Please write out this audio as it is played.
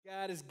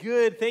That is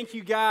good. Thank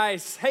you,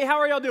 guys. Hey, how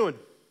are y'all doing?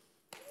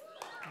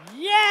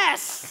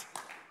 Yes!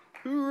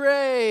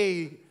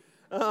 Hooray!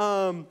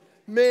 Love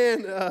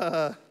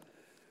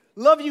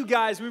you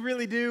guys. We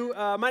really do.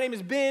 My name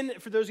is Ben.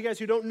 For those of you guys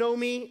who don't know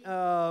me,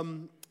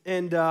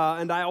 and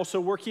I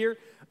also work here.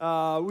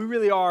 We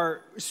really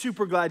are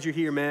super glad you're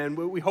here, man.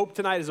 We hope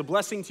tonight is a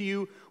blessing to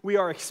you. We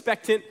are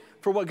expectant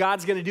for what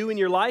God's going to do in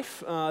your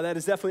life. That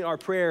is definitely our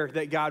prayer,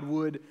 that God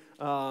would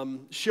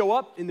show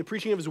up in the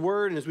preaching of His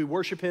Word and as we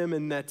worship Him,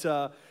 and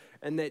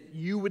that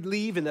you would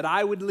leave and that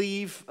I would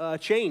leave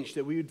changed,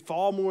 that we would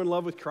fall more in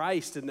love with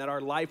Christ and that our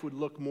life would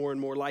look more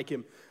and more like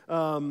Him.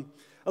 A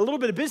little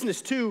bit of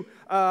business too.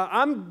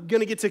 I'm going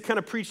to get to kind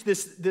of preach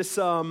this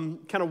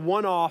kind of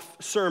one-off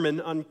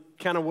sermon on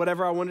kind of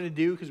whatever I wanted to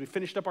do, because we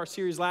finished up our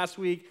series last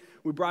week.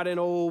 We brought in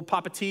old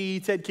Papa T,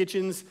 Ted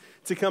Kitchens,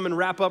 to come and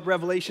wrap up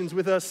Revelations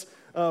with us,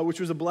 which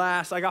was a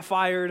blast. I got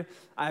fired.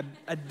 I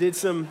did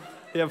some,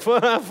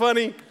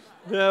 funny.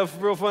 Yeah,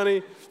 real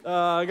funny.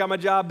 I got my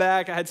job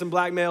back. I had some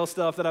blackmail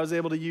stuff that I was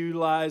able to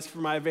utilize for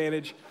my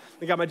advantage.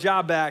 I got my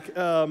job back.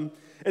 And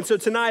so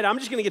tonight, I'm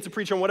just going to get to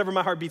preach on whatever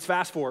my heart beats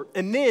fast for.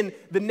 And then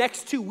the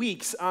next 2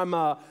 weeks, I'm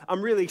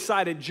really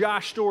excited.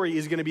 Josh Story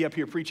is going to be up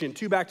here preaching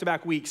 2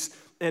 back-to-back weeks.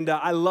 And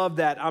I love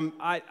that.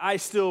 I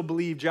still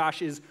believe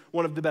Josh is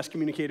one of the best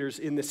communicators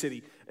in the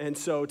city. And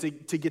so to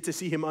get to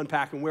see him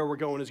unpack and where we're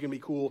going is going to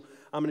be cool.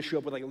 I'm going to show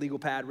up with like a legal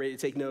pad ready to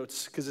take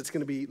notes because it's going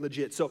to be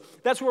legit. So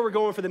that's where we're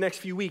going for the next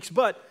few weeks.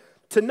 But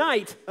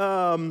tonight we're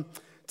going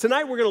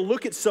to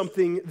look at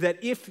something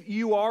that if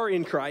you are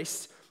in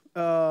Christ,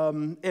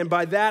 and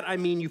by that I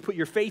mean you put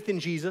your faith in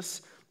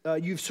Jesus,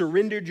 you've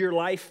surrendered your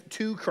life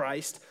to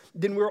Christ,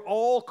 then we're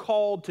all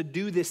called to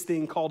do this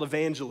thing called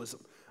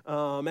evangelism.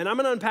 And I'm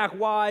going to unpack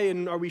why,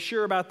 and are we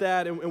sure about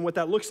that, and what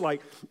that looks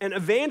like. And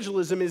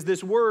evangelism is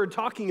this word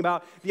talking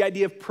about the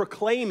idea of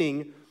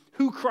proclaiming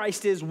who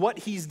Christ is, what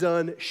He's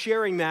done,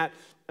 sharing that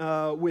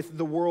with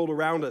the world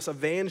around us,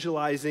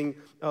 evangelizing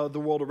the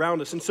world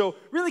around us. And so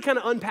really kind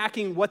of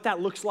unpacking what that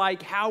looks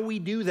like, how we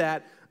do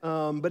that,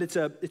 but it's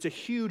a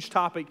huge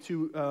topic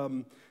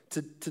to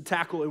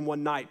tackle in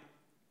one night.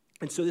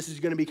 And so this is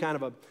going to be kind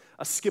of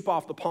a skip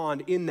off the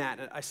pond in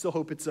that. I still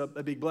hope it's a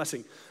big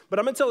blessing. But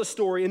I'm going to tell a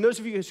story, and those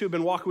of you who have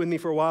been walking with me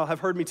for a while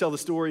have heard me tell the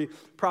story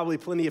probably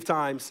plenty of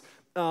times.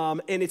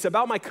 And it's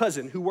about my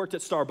cousin who worked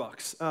at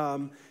Starbucks.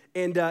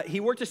 He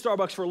worked at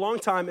Starbucks for a long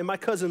time, and my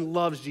cousin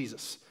loves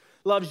Jesus.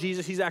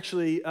 He's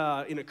actually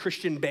in a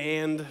Christian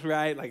band,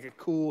 right? Like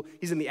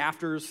he's in the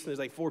Afters. There's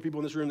like 4 people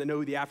in this room that know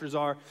who the Afters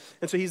are.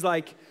 And so he's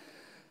like,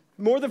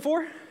 more than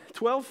 4?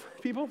 12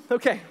 people?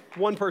 Okay,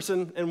 1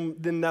 person, and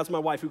then that's my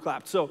wife who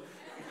clapped. So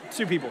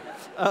 2 people.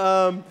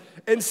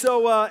 And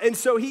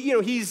so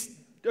he, he's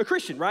a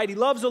Christian, right? He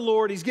loves the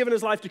Lord. He's given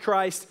his life to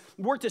Christ.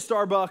 Worked at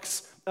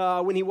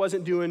Starbucks when he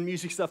wasn't doing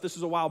music stuff. This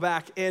was a while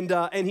back. And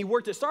he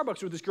worked at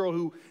Starbucks with this girl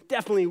who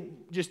definitely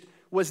just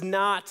was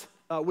not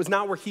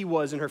where he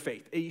was in her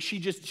faith. She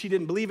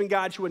didn't believe in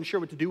God. She wasn't sure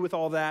what to do with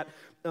all that,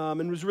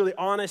 and was really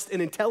honest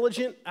and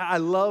intelligent. I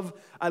love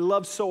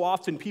so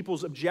often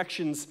people's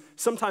objections.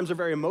 Sometimes they're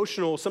very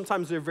emotional.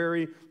 Sometimes they're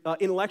very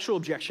intellectual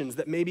objections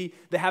that maybe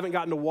they haven't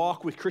gotten to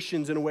walk with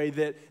Christians in a way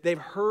that they've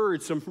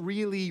heard some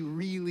really,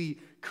 really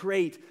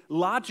great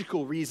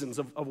logical reasons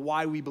of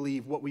why we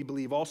believe what we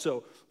believe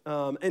also.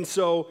 And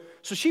so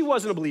she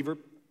wasn't a believer.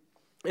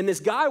 And this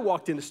guy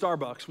walked into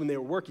Starbucks when they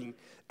were working,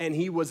 and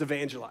he was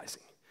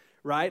evangelizing.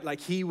 Right? Like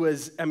he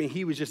was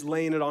just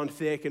laying it on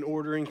thick and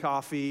ordering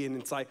coffee,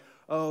 and it's like,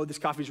 oh, this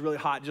coffee's really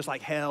hot, just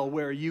like hell.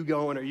 Where are you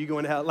going? Are you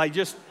going to hell? Like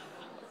just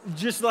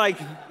like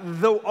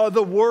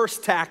the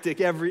worst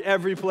tactic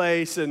every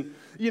place, and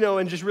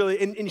and just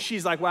really, and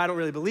she's like, well, I don't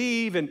really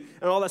believe, and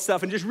all that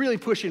stuff, and just really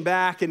pushing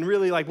back, and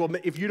really like, well,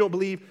 if you don't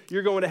believe,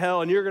 you're going to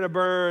hell, and you're going to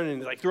burn,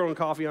 and like throwing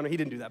coffee on her. He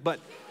didn't do that, but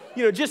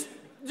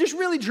just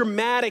really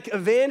dramatic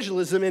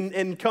evangelism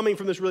and coming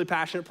from this really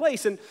passionate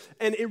place. And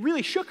it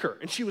really shook her.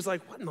 And she was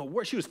like, what in the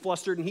world? She was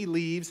flustered, and he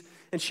leaves.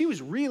 And she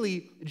was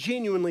really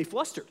genuinely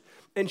flustered.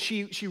 And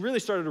she really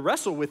started to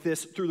wrestle with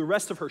this through the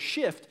rest of her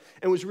shift,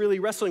 and was really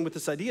wrestling with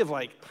this idea of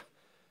like,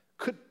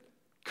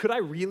 could I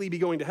really be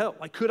going to hell?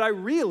 Like, could I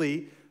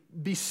really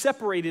be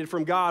separated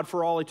from God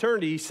for all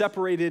eternity,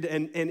 separated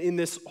and in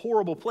this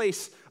horrible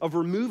place of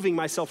removing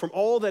myself from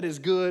all that is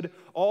good,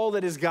 all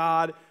that is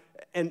God,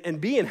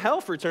 and be in hell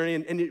for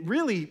eternity, and it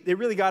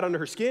really got under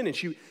her skin, and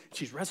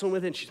she's wrestling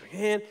with it, and she's like,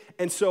 man.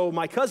 And so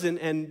my cousin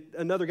and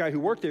another guy who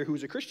worked there who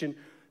was a Christian,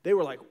 they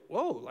were like,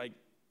 whoa, like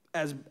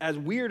as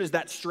weird as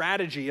that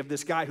strategy of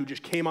this guy who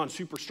just came on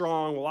super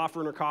strong while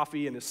offering her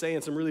coffee and is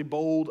saying some really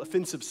bold,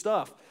 offensive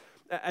stuff,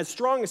 as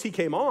strong as he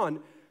came on,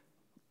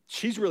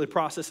 she's really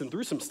processing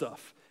through some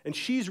stuff. And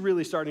she's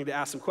really starting to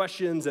ask some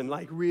questions and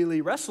like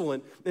really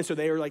wrestling. And so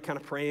they were like kind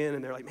of praying,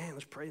 and they're like, man,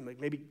 let's pray. And like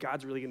maybe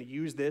God's really going to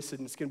use this,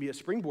 and it's going to be a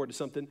springboard to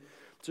something.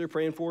 So they're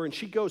praying for her, and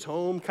she goes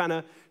home,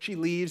 she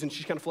leaves, and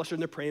she's kind of flustered,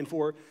 and they're praying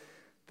for her.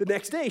 The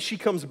next day, she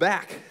comes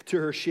back to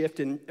her shift,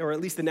 or at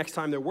least the next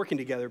time they're working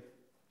together,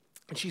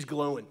 and she's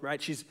glowing,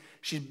 right? She's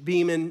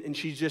beaming, and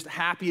she's just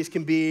happy as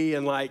can be,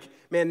 and like,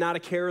 man, not a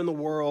care in the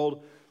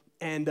world.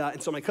 And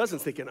so my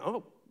cousin's thinking,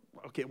 oh,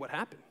 okay, what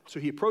happened? So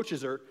he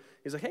approaches her.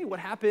 He's like, hey, what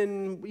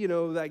happened,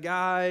 that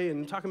guy,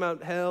 and talking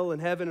about hell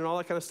and heaven and all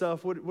that kind of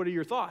stuff. What are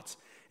your thoughts?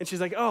 And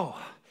she's like,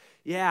 oh,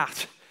 yeah.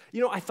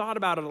 I thought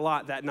about it a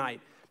lot that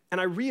night.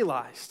 And I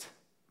realized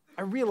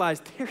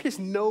there is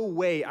no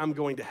way I'm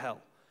going to hell.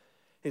 And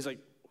he's like,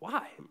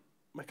 why?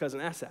 My cousin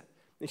asked that.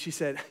 And she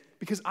said,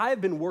 because I have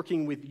been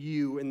working with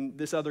you and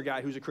this other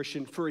guy who's a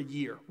Christian for a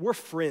year. We're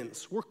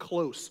friends. We're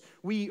close.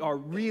 We are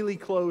really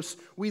close.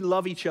 We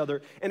love each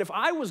other. And if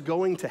I was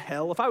going to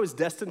hell, if I was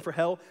destined for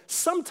hell,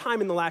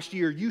 sometime in the last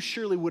year, you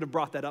surely would have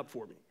brought that up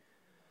for me.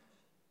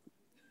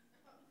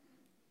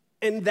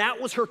 And that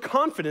was her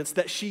confidence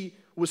that she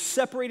was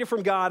separated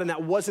from God and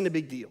that wasn't a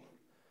big deal.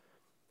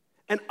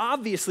 And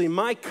obviously,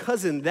 my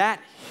cousin,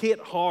 that hit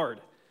hard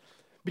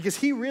because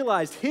he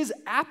realized his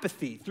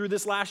apathy through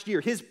this last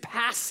year, his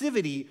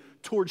passivity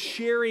towards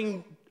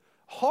sharing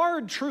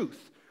hard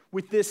truth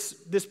with this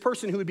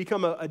person who had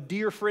become a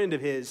dear friend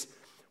of his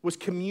was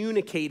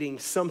communicating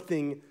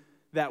something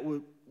that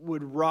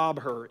would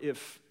rob her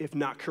if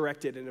not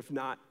corrected and if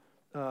not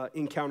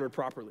encountered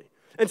properly.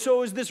 And so it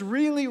was this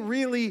really,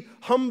 really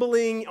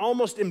humbling,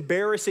 almost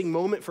embarrassing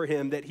moment for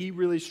him that he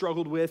really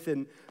struggled with.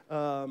 And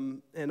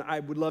I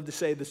would love to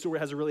say the story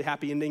has a really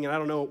happy ending, and I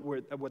don't know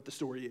what the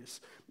story is.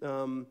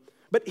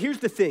 But here's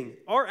the thing.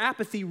 Our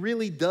apathy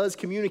really does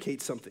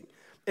communicate something.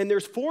 And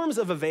there's forms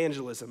of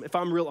evangelism, if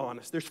I'm real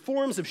honest. There's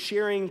forms of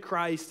sharing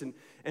Christ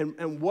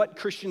and what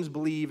Christians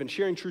believe and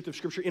sharing truth of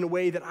Scripture in a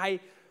way that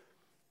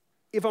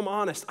if I'm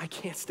honest, I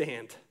can't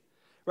stand.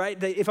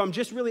 Right? If I'm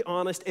just really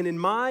honest, and in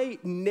my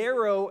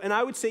narrow, and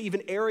I would say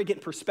even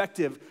arrogant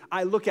perspective,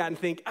 I look at and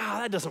think,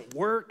 that doesn't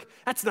work.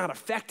 That's not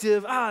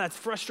effective. That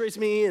frustrates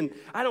me, and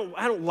I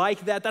don't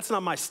like that. That's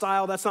not my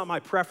style. That's not my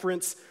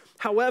preference.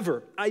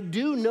 However, I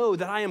do know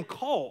that I am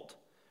called.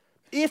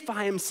 If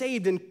I am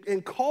saved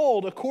and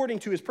called according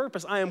to his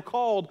purpose, I am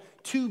called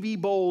to be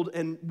bold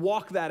and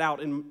walk that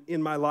out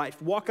in my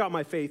life, walk out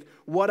my faith,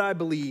 what I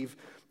believe.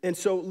 And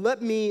so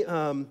let me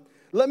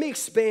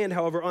expand,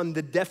 however, on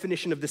the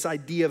definition of this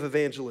idea of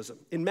evangelism.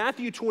 In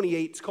Matthew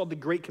 28, it's called the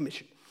Great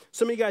Commission.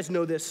 Some of you guys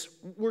know this.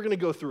 We're going to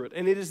go through it.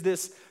 And it is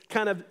this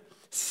kind of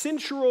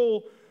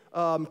central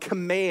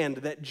command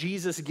that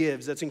Jesus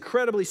gives that's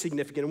incredibly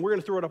significant. And we're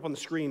going to throw it up on the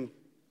screen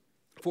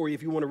for you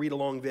if you want to read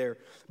along there.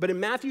 But in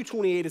Matthew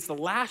 28, it's the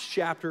last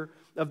chapter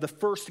of the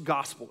first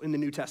gospel in the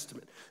New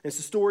Testament. And it's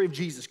the story of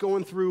Jesus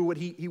going through what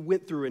he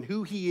went through and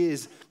who he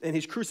is and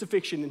his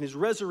crucifixion and his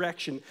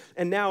resurrection.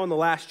 And now in the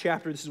last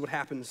chapter, this is what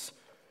happens.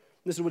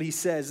 This is what he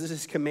says. This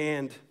is his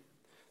command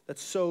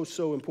that's so,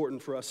 so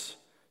important for us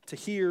to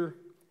hear,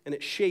 and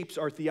it shapes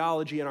our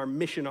theology and our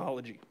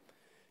missionology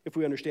if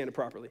we understand it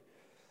properly.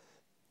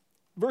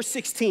 Verse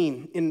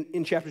 16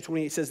 in chapter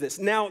 28 says this,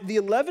 Now the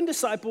 11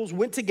 disciples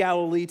went to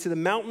Galilee to the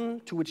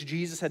mountain to which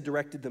Jesus had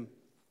directed them.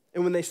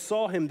 And when they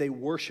saw him, they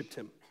worshiped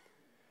him.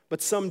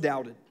 But some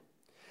doubted.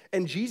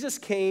 And Jesus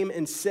came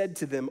and said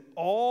to them,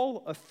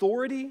 All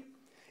authority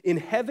in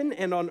heaven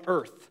and on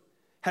earth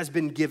has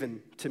been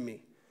given to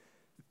me.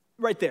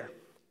 Right there.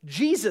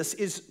 Jesus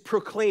is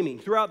proclaiming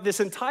throughout this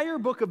entire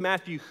book of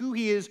Matthew who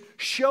he is,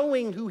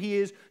 showing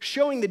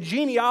the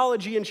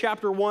genealogy in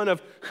chapter 1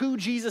 of who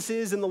Jesus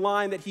is in the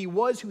line that he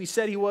was, who he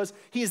said he was.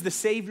 He is the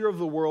Savior of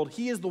the world.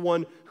 He is the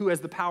one who has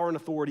the power and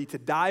authority to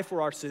die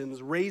for our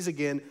sins, raise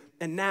again,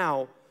 and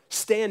now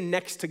stand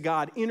next to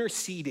God,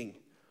 interceding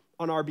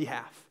on our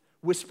behalf,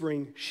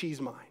 whispering, she's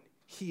mine,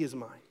 he is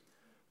mine.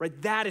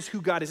 Right? That is who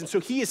God is. And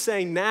so he is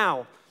saying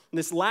now, in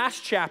this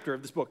last chapter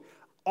of this book,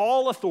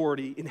 all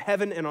authority in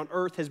heaven and on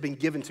earth has been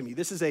given to me.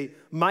 This is a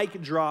mic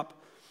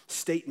drop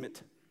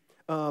statement.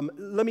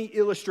 Let me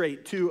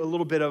illustrate, too, a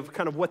little bit of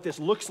kind of what this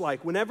looks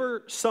like.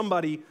 Whenever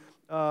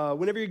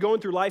you're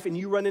going through life and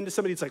you run into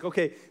somebody, it's like,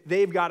 okay,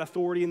 they've got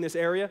authority in this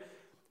area.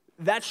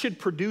 That should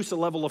produce a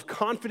level of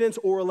confidence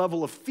or a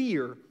level of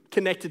fear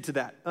connected to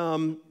that.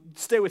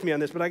 Stay with me on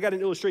this, but I got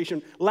an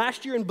illustration.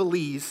 Last year in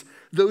Belize,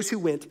 those who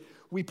went,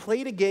 we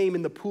played a game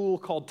in the pool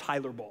called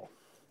Tyler Ball.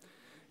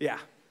 Yeah.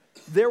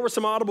 There were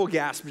some audible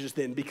gasps just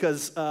then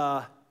because,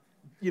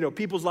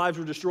 people's lives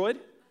were destroyed.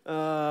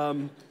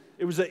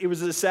 It was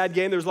a sad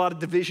game. There was a lot of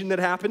division that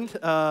happened,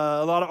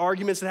 a lot of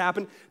arguments that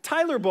happened.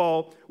 Tyler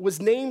Ball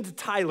was named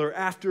Tyler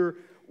after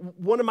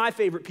one of my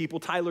favorite people,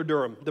 Tyler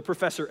Durham, the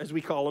professor, as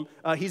we call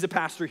him. He's a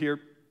pastor here.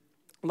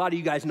 A lot of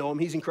you guys know him.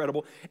 He's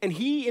incredible. And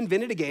he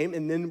invented a game,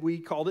 and then we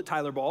called it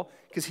Tyler Ball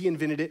because he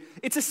invented it.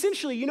 It's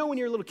essentially, when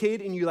you're a little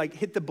kid and you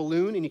hit the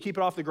balloon and you keep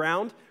it off the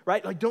ground,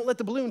 right? Like, don't let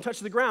the balloon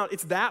touch the ground.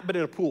 It's that, but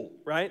in a pool,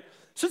 right?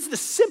 So it's the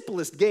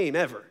simplest game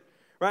ever,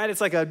 right?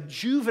 It's like a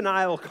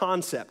juvenile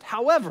concept.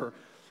 However,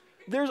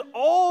 there's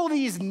all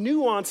these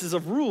nuances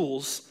of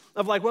rules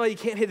of you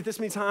can't hit it this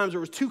many times, or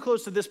it was too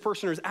close to this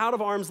person, or it's out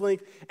of arm's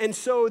length. And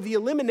so the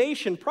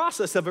elimination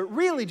process of it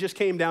really just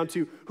came down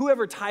to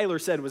whoever Tyler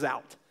said was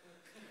out.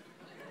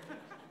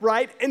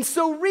 Right? And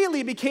so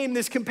really became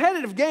this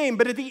competitive game,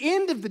 but at the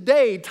end of the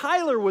day,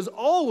 Tyler was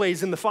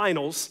always in the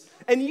finals,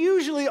 and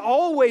usually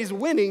always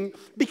winning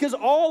because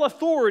all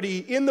authority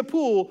in the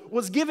pool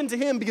was given to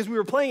him because we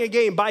were playing a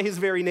game by his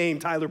very name,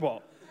 Tyler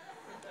Ball.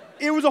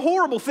 It was a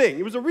horrible thing.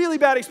 It was a really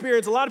bad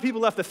experience. A lot of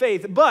people left the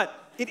faith, but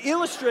it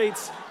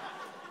illustrates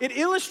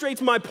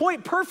my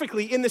point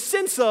perfectly in the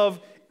sense of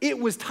it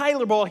was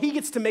Tyler Ball. He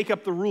gets to make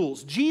up the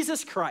rules.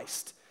 Jesus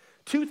Christ,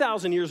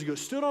 2,000 years ago,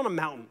 stood on a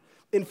mountain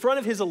in front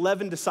of his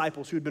 11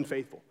 disciples who had been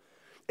faithful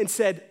and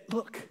said,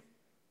 look,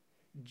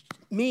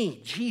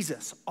 me,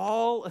 Jesus,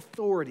 all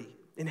authority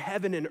in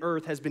heaven and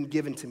earth has been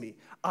given to me.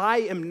 I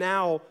am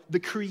now the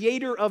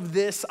creator of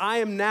this. I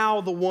am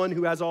now the one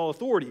who has all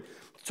authority.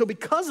 So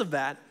because of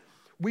that,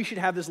 we should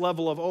have this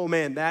level of, oh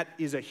man, that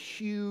is a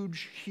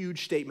huge,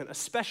 huge statement,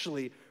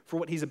 especially for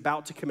what he's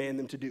about to command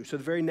them to do. So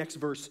the very next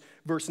verse,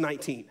 verse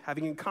 19,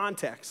 having in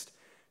context,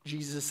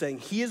 Jesus is saying,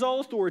 he is all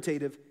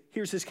authoritative.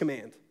 Here's his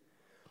command.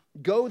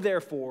 Go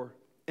therefore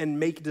and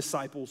make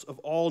disciples of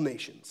all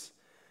nations,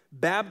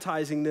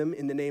 baptizing them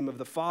in the name of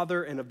the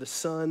Father and of the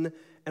Son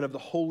and of the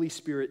Holy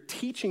Spirit,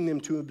 teaching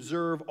them to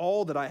observe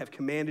all that I have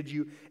commanded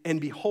you.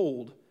 And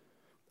behold,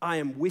 I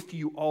am with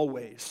you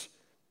always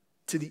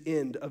to the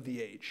end of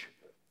the age.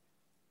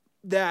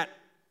 That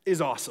is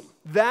awesome.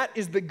 That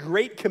is the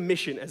Great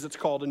Commission, as it's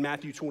called in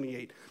Matthew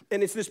 28.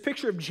 And it's this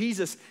picture of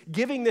Jesus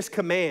giving this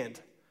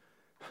command.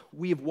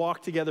 We have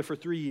walked together for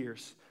 3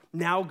 years.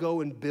 Now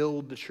go and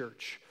build the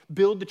church.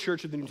 Build the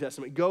church of the New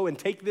Testament. Go and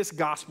take this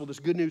gospel, this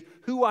good news,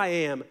 who I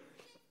am,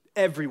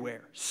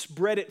 everywhere.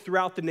 Spread it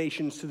throughout the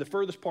nations to the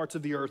furthest parts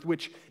of the earth,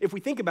 which, if we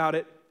think about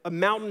it, a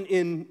mountain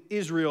in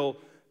Israel,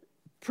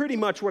 pretty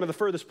much one of the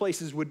furthest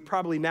places would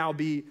probably now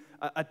be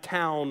a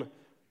town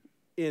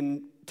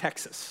in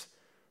Texas.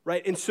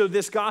 Right? And so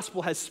this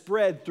gospel has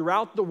spread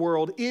throughout the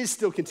world, is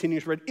still continuing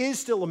to spread, is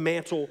still a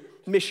mantle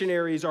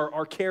missionaries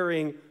are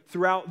carrying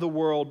throughout the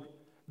world,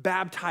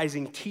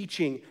 baptizing,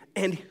 teaching,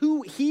 and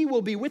who he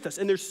will be with us.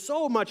 And there's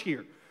so much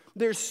here.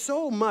 There's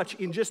so much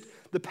in just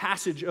the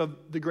passage of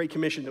the Great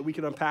Commission that we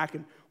can unpack,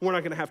 and we're not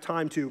going to have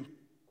time to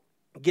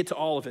get to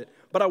all of it.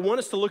 But I want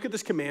us to look at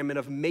this commandment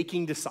of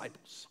making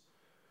disciples.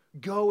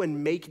 Go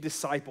and make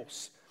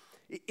disciples.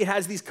 It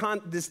has this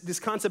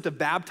concept of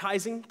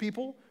baptizing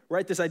people,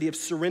 right? This idea of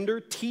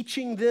surrender,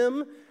 teaching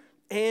them,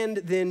 and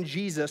then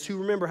Jesus, who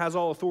remember has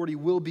all authority,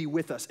 will be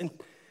with us.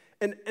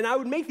 And I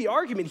would make the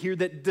argument here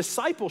that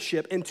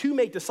discipleship and to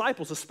make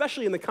disciples,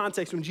 especially in the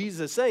context when Jesus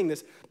is saying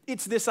this,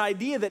 it's this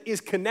idea that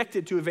is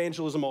connected to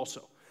evangelism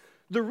also.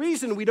 The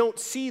reason we don't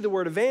see the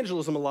word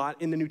evangelism a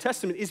lot in the New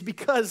Testament is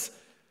because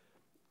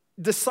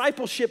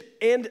discipleship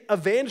and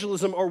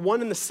evangelism are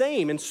one and the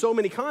same in so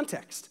many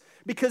contexts,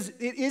 because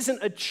it isn't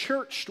a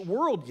churched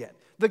world yet.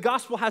 The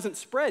gospel hasn't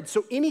spread.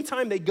 So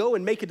anytime they go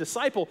and make a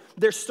disciple,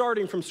 they're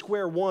starting from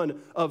square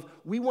one of,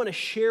 we want to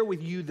share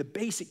with you the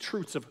basic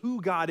truths of who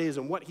God is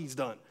and what he's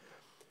done.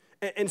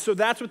 And so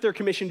that's what they're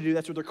commissioned to do.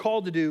 That's what they're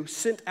called to do,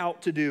 sent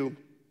out to do.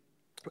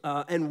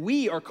 And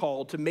we are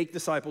called to make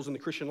disciples in the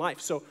Christian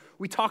life. So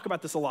we talk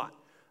about this a lot.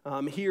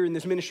 Here in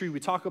this ministry, we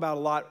talk about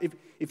a lot.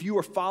 If you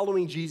are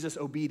following Jesus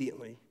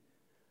obediently,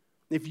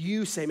 if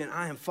you say, man,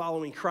 I am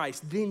following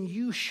Christ, then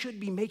you should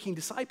be making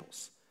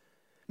disciples.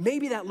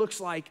 Maybe that looks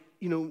like,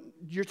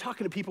 you're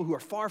talking to people who are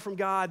far from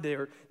God,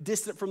 they're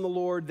distant from the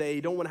Lord,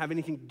 they don't want to have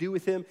anything to do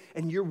with him,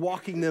 and you're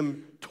walking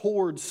them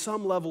towards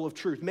some level of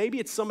truth. Maybe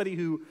it's somebody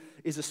who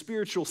is a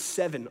spiritual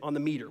 7 on the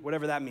meter,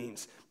 whatever that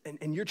means,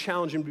 and you're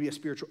challenging them to be a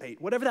spiritual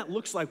 8. Whatever that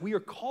looks like, we are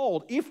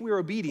called, if we're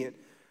obedient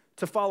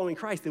to following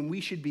Christ, then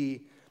we should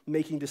be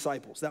making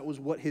disciples. That was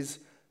what his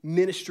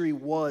ministry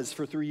was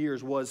for 3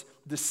 years, was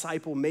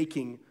disciple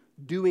making,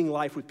 doing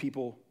life with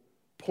people,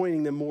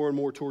 pointing them more and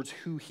more towards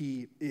who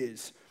he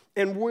is.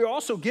 And we're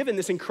also given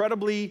this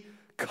incredibly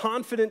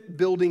confident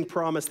building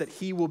promise that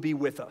he will be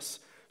with us.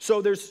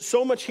 So there's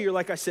so much here,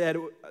 like I said,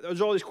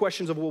 there's all these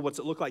questions of, well, what's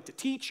it look like to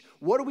teach?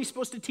 What are we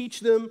supposed to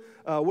teach them?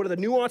 What are the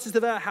nuances to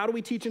that? How do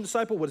we teach and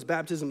disciple? What does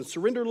baptism and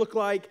surrender look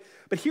like?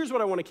 But here's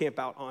what I want to camp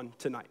out on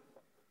tonight.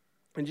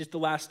 And just the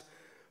last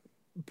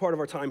part of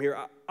our time here,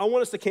 I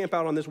want us to camp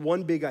out on this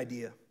one big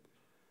idea.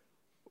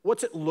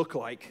 What's it look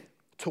like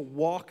to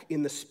walk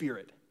in the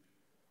Spirit?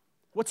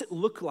 What's it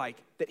look like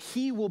that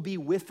he will be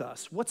with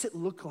us? What's it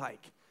look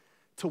like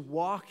to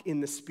walk in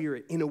the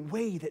Spirit in a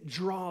way that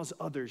draws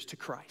others to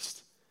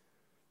Christ?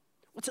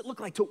 What's it look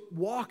like to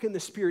walk in the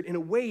Spirit in a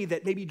way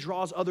that maybe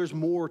draws others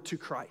more to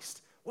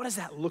Christ? What does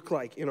that look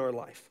like in our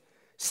life?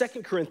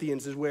 2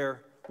 Corinthians is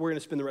where we're going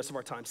to spend the rest of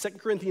our time. 2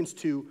 Corinthians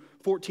 2,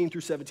 14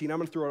 through 17. I'm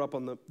going to throw it up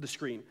on the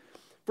screen.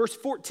 Verse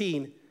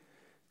 14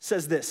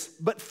 says this,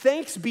 but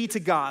thanks be to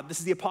God. This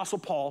is the Apostle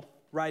Paul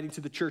writing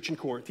to the church in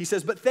Corinth. He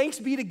says, but thanks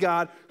be to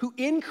God who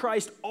in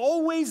Christ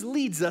always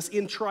leads us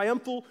in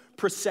triumphal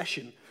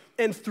procession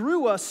and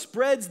through us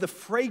spreads the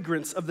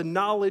fragrance of the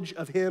knowledge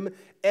of him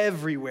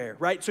everywhere,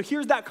 right? So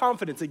here's that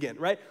confidence again,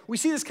 right? We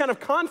see this kind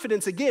of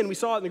confidence again. We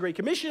saw it in the Great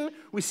Commission.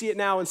 We see it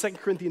now in 2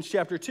 Corinthians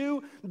chapter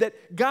 2,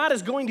 that God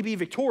is going to be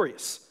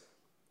victorious.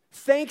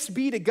 Thanks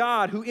be to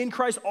God who in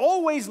Christ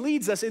always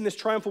leads us in this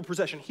triumphal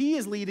procession. He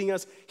is leading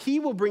us.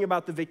 He will bring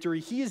about the victory.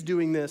 He is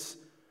doing this.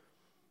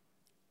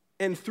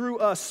 and through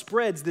us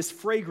spreads this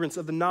fragrance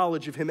of the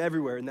knowledge of him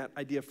everywhere. And that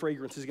idea of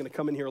fragrance is going to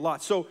come in here a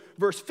lot. So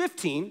verse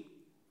 15,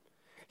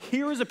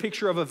 here is a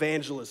picture of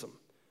evangelism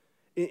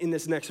in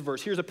this next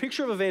verse. Here's a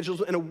picture of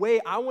evangelism in a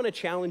way I want to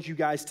challenge you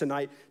guys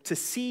tonight to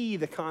see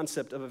the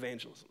concept of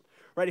evangelism.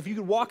 Right? If you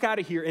could walk out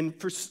of here and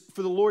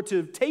for the Lord to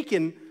have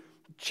taken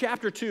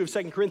chapter 2 of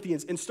 2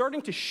 Corinthians and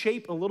starting to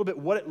shape a little bit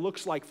what it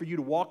looks like for you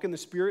to walk in the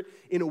Spirit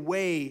in a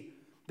way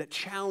that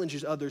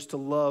challenges others to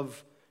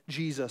love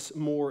Jesus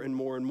more and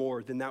more and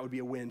more, then that would be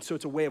a win. So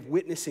it's a way of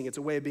witnessing. It's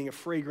a way of being a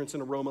fragrance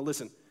and aroma.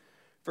 Listen,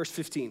 verse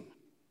 15.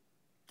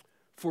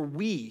 For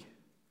we,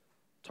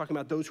 talking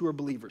about those who are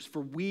believers,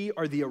 for we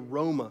are the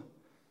aroma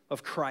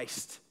of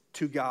Christ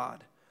to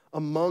God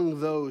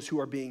among those who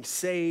are being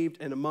saved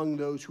and among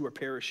those who are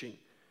perishing.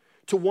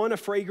 To one, a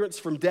fragrance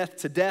from death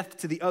to death,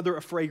 to the other,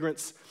 a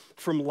fragrance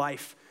from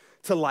life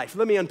to life.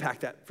 Let me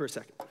unpack that for a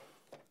second.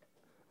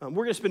 We're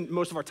going to spend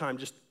most of our time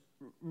just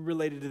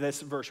related to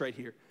this verse right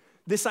here.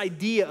 This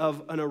idea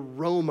of an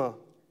aroma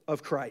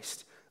of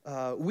Christ.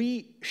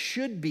 We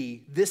should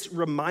be this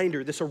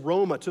reminder, this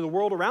aroma to the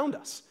world around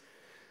us.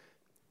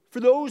 For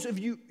those of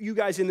you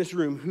guys in this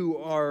room who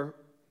are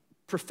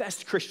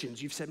professed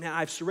Christians, you've said, man,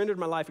 I've surrendered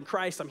my life in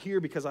Christ. I'm here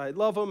because I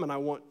love him and I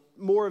want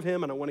more of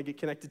him and I want to get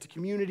connected to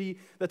community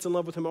that's in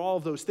love with him and all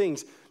of those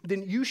things.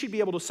 Then you should be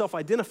able to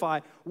self-identify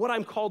what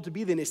I'm called to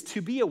be then is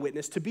to be a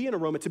witness, to be an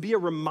aroma, to be a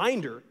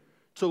reminder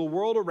to the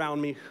world around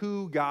me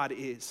who God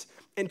is.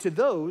 And to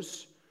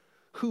those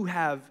who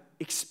have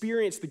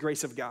experienced the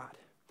grace of God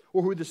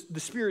or who the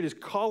Spirit is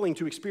calling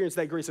to experience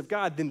that grace of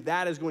God, then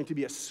that is going to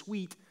be a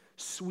sweet,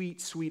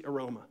 sweet, sweet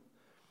aroma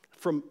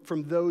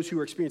from those who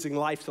are experiencing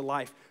life to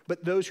life.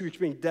 But those who are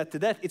experiencing death to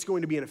death, it's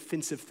going to be an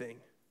offensive thing.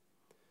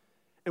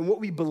 And what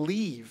we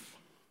believe,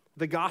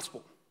 the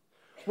gospel,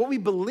 what we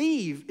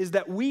believe is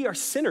that we are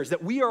sinners,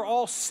 that we are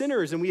all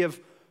sinners, and we have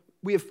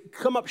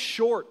come up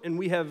short, and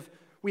we have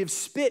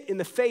spit in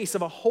the face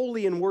of a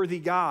holy and worthy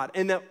God,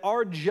 and that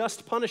our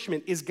just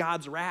punishment is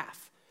God's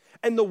wrath.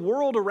 And the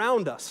world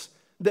around us,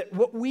 that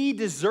what we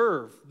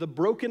deserve, the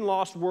broken,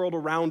 lost world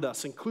around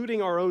us,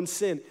 including our own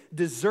sin,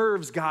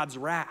 deserves God's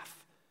wrath.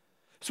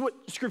 That's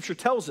what Scripture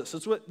tells us.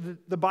 That's what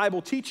the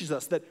Bible teaches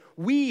us, that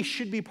we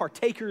should be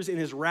partakers in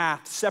his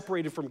wrath,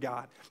 separated from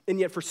God. And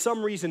yet, for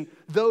some reason,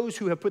 those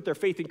who have put their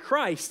faith in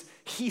Christ,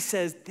 he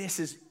says, this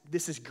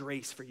is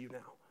grace for you now.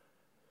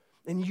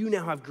 And you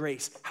now have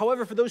grace.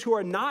 However, for those who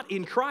are not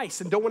in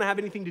Christ and don't want to have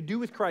anything to do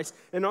with Christ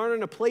and aren't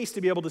in a place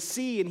to be able to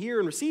see and hear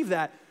and receive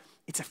that,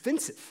 it's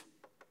offensive.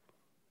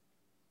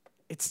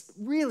 It's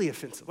really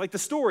offensive. Like the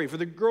story for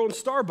the girl in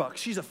Starbucks.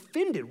 She's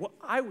offended. Well,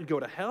 I would go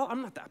to hell.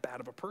 I'm not that bad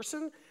of a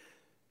person.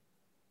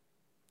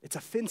 It's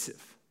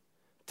offensive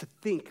to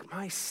think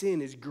my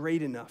sin is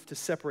great enough to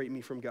separate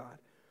me from God.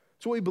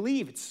 It's what we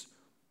believe. It's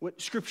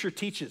what Scripture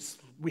teaches.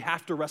 We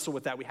have to wrestle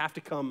with that. We have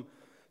to come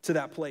to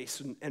that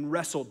place and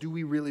wrestle. Do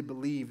we really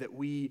believe that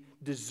we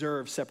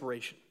deserve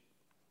separation?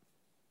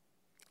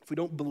 If we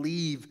don't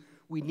believe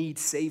we need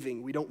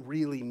saving, we don't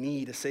really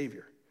need a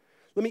Savior.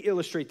 Let me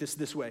illustrate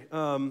this way.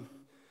 I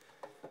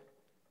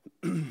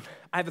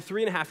have a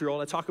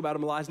 3.5-year-old. I talk about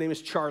him a lot. His name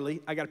is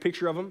Charlie. I got a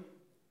picture of him.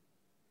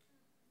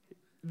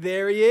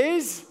 There he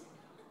is,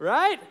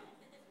 right?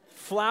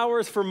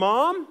 Flowers for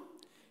mom.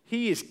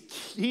 He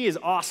is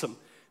awesome.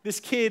 This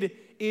kid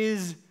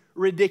is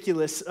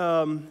ridiculous.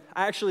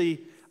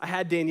 I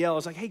had Danielle. I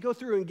was like, hey, go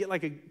through and get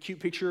like a cute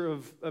picture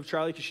of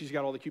Charlie because she's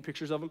got all the cute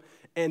pictures of him.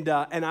 And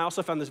I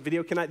also found this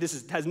video.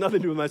 Has nothing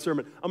to do with my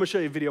sermon. I'm going to show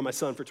you a video of my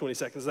son for 20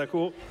 seconds. Is that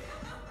cool?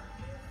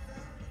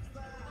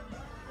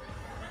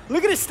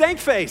 Look at his stank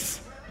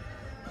face.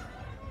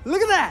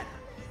 Look at that.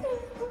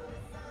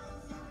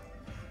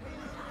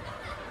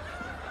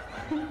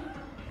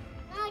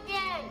 Not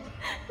again.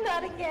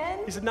 Not again.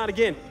 He said, not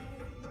again.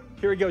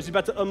 Here he goes. He's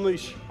about to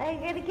unleash. I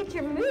gotta get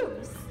your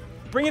moves.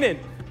 Bring it in.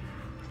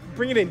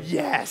 Bring it in.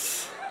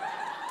 Yes.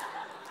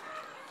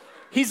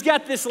 He's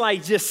got this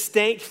like just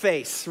stank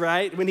face,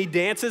 right? When he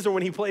dances or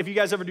when he plays. If you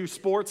guys ever do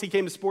sports, he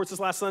came to sports this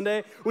last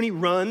Sunday. When he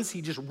runs,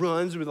 he just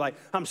runs with like,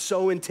 I'm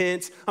so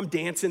intense. I'm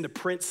dancing to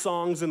Prince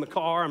songs in the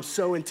car. I'm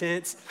so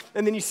intense.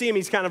 And then you see him,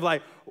 he's kind of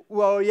like,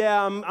 well,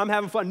 yeah, I'm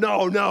having fun.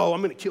 No, I'm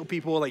going to kill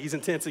people. Like he's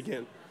intense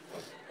again.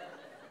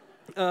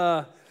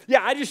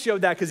 Yeah, I just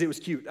showed that because it was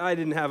cute. I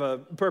didn't have a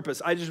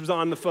purpose. I just was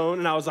on the phone,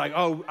 and I was like,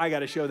 oh, I got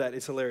to show that.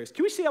 It's hilarious.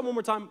 Can we see that one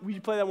more time? Will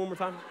you play that one more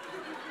time?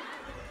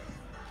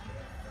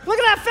 Look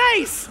at that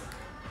face!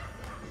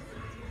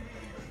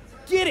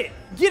 Get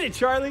it,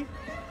 Charlie.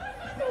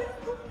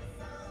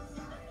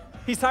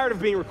 He's tired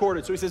of being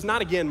recorded, so he says,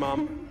 not again,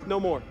 Mom. No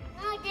more.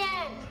 Not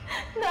again.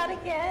 Not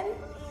again.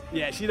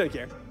 Yeah, she doesn't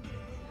care.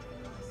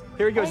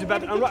 Here he goes. He's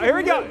about to, here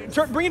we go.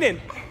 Bring it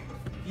in.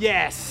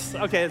 Yes.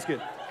 Okay, that's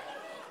good.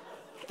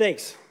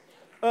 Thanks.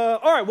 All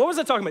right, what was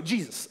I talking about?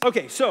 Jesus.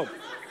 Okay,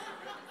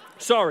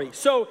 sorry.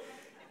 So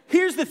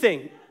here's the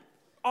thing.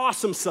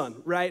 Awesome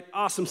son, right?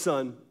 Awesome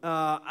son.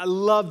 I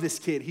love this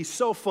kid. He's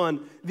so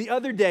fun. The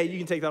other day, you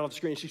can take that off the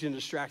screen. She shouldn't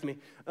distract me.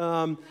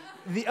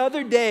 The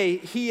other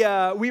day,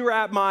 we were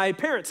at my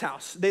parents'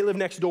 house. They live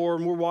next door,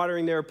 and we're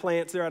watering their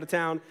plants. They're out of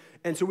town.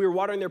 And so we were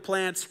watering their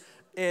plants,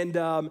 and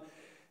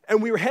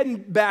we were heading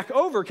back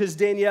over because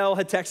Danielle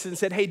had texted and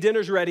said, hey,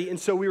 dinner's ready. And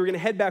so we were going to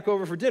head back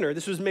over for dinner.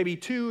 This was maybe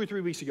 2 or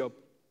 3 weeks ago.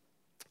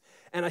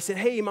 And I said,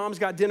 hey, Mom's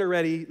got dinner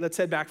ready. Let's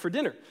head back for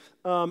dinner.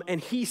 And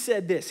he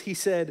said this. He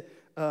said,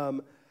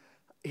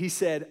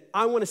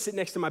 I want to sit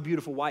next to my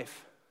beautiful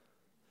wife.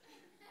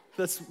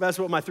 That's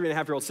what my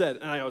 3.5-year-old said.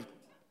 And I go,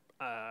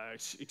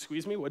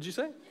 excuse me, what'd you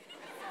say?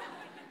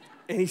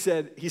 And he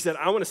said,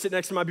 I want to sit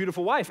next to my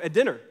beautiful wife at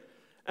dinner.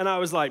 And I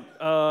was like,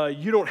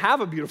 you don't have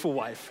a beautiful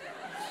wife.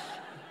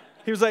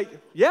 He was like,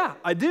 yeah,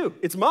 I do.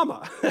 It's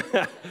Mama.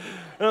 And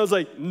I was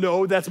like,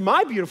 no, that's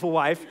my beautiful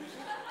wife.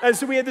 And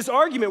so we had this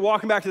argument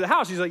walking back to the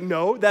house. He's like,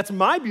 no, that's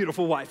my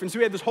beautiful wife. And so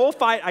we had this whole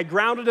fight. I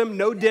grounded him,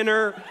 no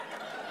dinner.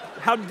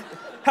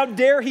 How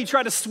dare he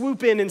try to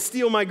swoop in and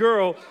steal my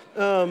girl?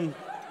 And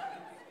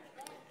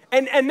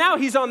now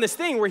he's on this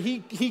thing where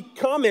he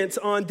comments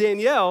on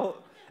Danielle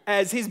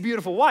as his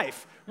beautiful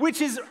wife,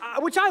 which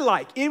I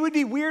like. It would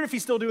be weird if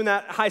he's still doing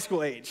that at high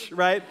school age,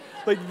 right?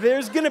 Like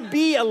there's gonna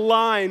be a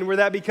line where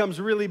that becomes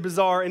really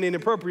bizarre and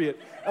inappropriate.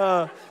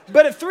 But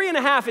at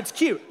 3.5, it's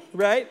cute,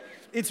 right?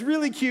 It's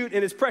really cute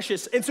and it's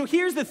precious. And so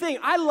here's the thing,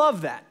 I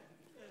love that.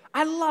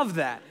 I love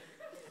that.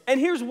 And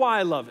here's why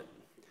I love it.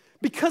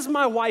 Because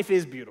my wife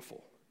is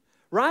beautiful,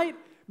 right?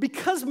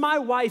 Because my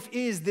wife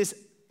is this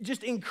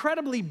just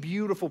incredibly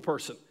beautiful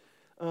person.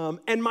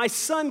 And my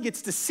son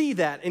gets to see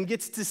that and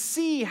gets to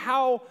see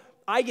how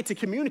I get to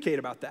communicate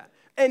about that.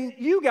 And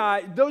you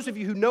guys, those of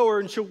you who know her,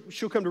 and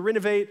she'll come to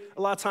Renovate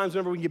a lot of times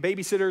whenever we can get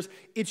babysitters,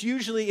 it's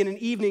usually in an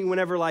evening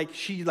whenever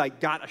she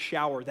got a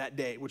shower that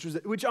day,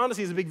 which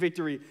honestly is a big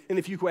victory in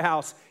the Fuqua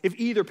house. If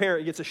either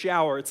parent gets a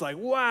shower, it's like,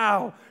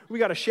 wow, we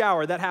got a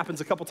shower. That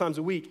happens a couple times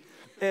a week.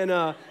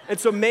 And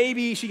so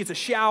maybe she gets a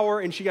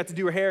shower and she got to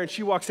do her hair and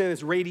she walks in,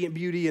 it's radiant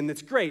beauty and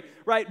it's great,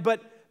 right?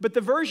 But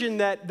the version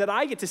that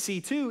I get to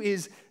see too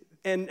is,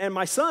 and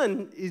my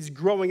son is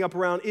growing up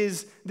around,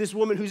 is this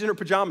woman who's in her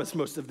pajamas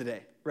most of the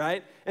day,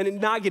 right?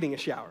 And not getting a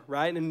shower,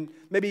 right? And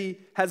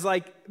maybe has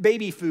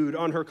baby food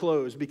on her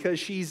clothes because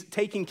she's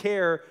taking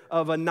care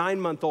of a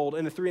 9-month-old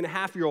and a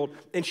 3.5-year-old,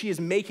 and she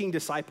is making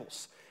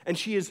disciples. And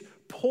she is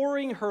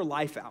pouring her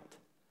life out,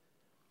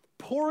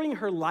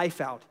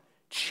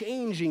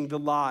 changing the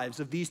lives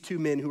of these two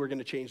men who are going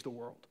to change the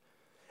world.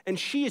 And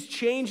she is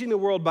changing the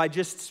world by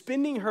just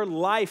spending her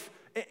life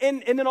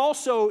and then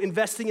also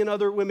investing in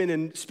other women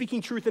and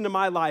speaking truth into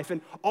my life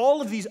and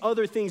all of these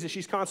other things that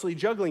she's constantly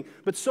juggling.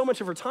 But so much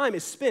of her time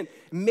is spent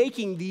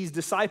making these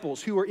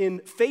disciples who are in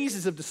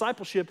phases of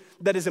discipleship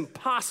that is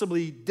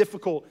impossibly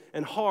difficult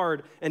and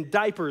hard, and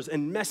diapers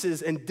and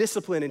messes and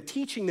discipline, and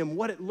teaching them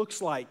what it looks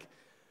like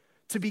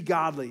to be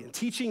godly, and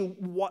teaching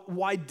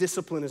why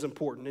discipline is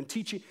important, and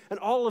teaching and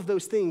all of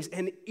those things.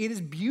 And it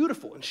is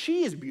beautiful, and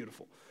she is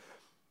beautiful.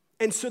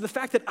 And so the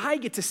fact that I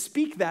get to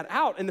speak that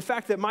out, and the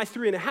fact that my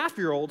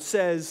 3.5-year-old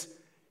says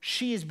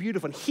she is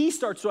beautiful, and he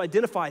starts to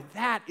identify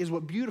that is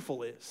what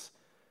beautiful is.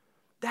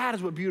 That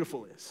is what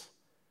beautiful is.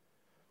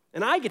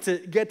 And I get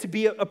to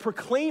be a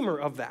proclaimer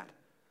of that.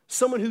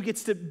 Someone who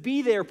gets to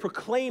be there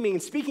proclaiming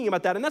and speaking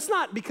about that. And that's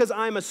not because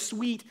I'm a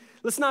sweet,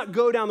 let's not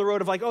go down the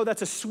road of oh,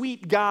 that's a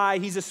sweet guy,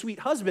 he's a sweet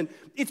husband.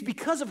 It's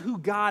because of who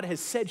God has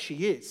said she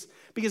is.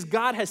 Because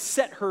God has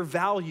set her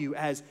value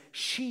as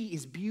she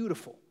is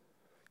beautiful.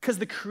 Because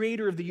the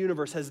creator of the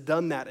universe has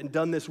done that and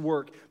done this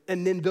work.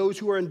 And then those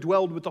who are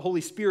indwelled with the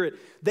Holy Spirit,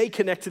 they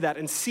connect to that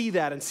and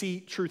see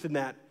truth in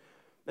that.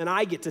 And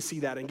I get to see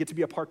that and get to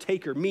be a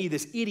partaker. Me,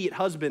 this idiot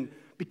husband,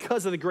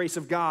 because of the grace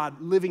of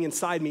God living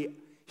inside me,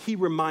 he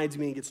reminds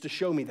me and gets to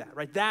show me that,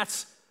 right?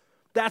 That's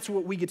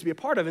what we get to be a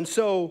part of. And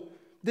so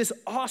this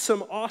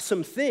awesome,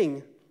 awesome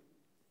thing,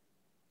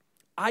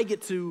 I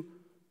get to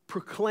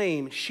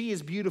proclaim she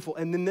is beautiful.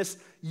 And then this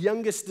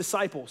youngest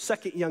disciple,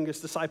 second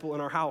youngest disciple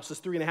in our house,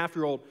 this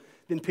 3.5-year-old,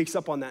 then picks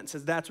up on that and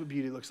says, that's what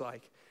beauty looks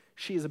like.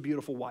 She is a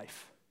beautiful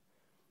wife.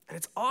 And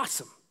it's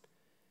awesome.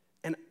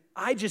 And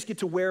I just get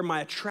to wear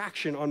my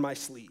attraction on my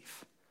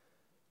sleeve.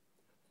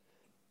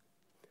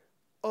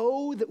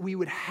 Oh, that we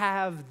would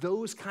have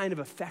those kind of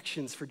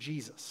affections for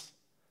Jesus.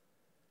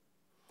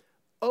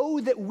 Oh,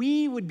 that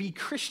we would be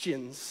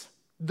Christians,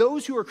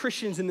 those who are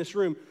Christians in this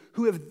room,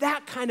 who have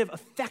that kind of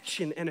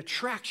affection and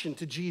attraction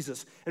to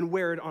Jesus and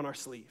wear it on our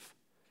sleeve.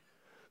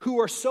 Who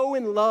are so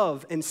in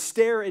love and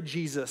stare at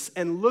Jesus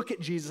and look at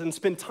Jesus and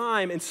spend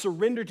time and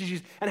surrender to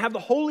Jesus and have the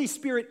Holy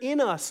Spirit in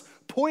us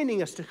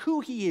pointing us to who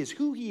he is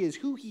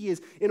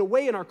in a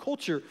way in our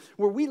culture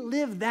where we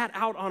live that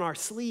out on our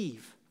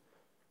sleeve.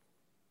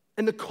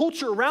 And the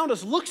culture around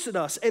us looks at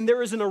us and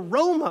there is an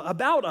aroma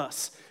about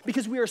us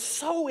because we are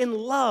so in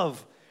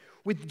love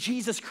with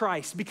Jesus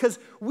Christ, because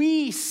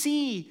we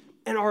see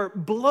and are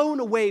blown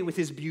away with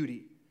his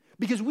beauty,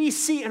 because we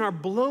see and are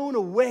blown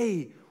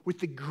away with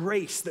the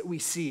grace that we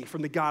see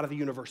from the God of the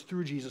universe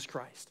through Jesus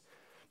Christ.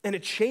 And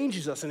it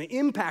changes us and it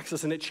impacts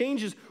us and it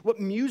changes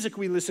what music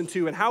we listen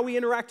to and how we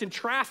interact in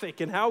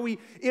traffic and how we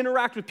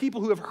interact with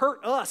people who have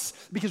hurt us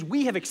because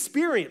we have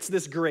experienced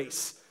this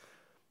grace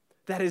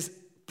that is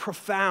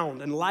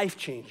profound and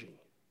life-changing.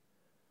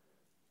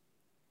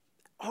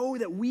 Oh,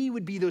 that we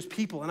would be those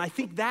people. And I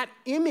think that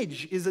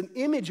image is an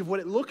image of what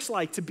it looks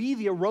like to be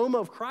the aroma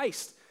of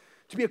Christ,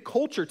 to be a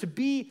culture, to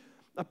be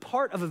a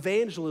part of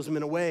evangelism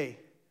in a way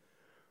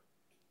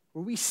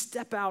where we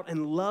step out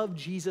and love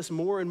Jesus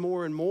more and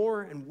more and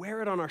more and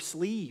wear it on our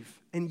sleeve.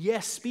 And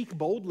yes, speak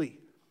boldly.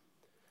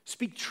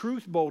 Speak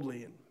truth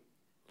boldly and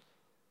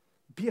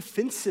be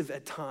offensive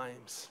at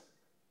times.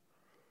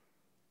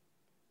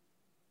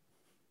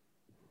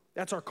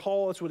 That's our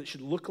call. That's what it should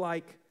look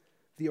like,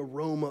 the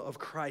aroma of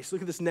Christ.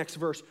 Look at this next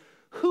verse.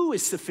 Who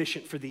is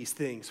sufficient for these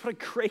things? What a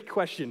great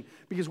question,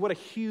 because what a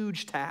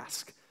huge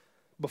task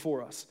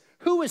before us.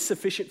 Who is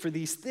sufficient for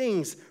these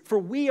things? For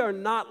we are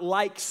not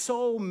like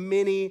so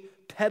many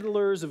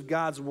peddlers of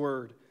God's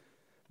word,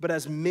 but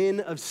as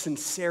men of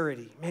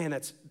sincerity. Man,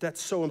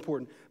 that's so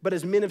important. But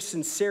as men of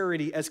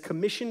sincerity, as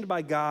commissioned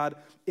by God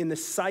in the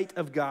sight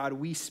of God,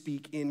 we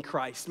speak in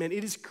Christ. Man,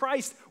 it is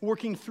Christ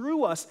working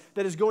through us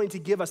that is going to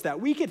give us that.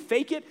 We could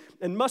fake it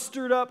and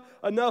muster up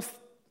enough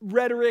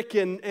rhetoric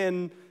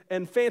and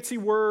fancy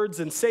words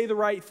and say the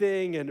right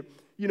thing and,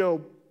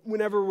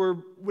 whenever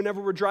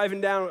we're driving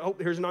down, oh,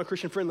 here's a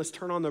non-Christian friend, let's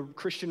turn on the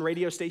Christian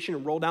radio station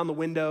and roll down the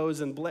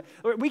windows.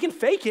 We can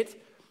fake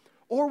it,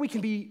 or we can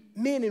be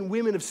men and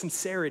women of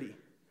sincerity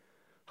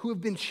who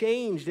have been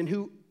changed and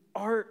who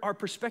our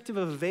perspective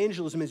of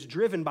evangelism is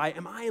driven by,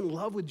 am I in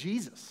love with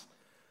Jesus?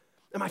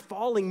 Am I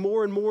falling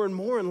more and more and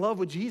more in love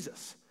with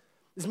Jesus?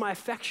 Is my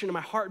affection and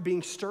my heart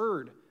being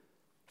stirred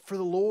for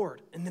the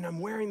Lord? And then I'm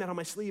wearing that on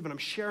my sleeve and I'm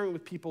sharing it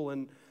with people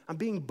and I'm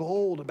being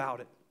bold about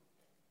it.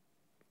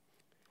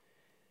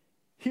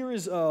 Here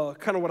is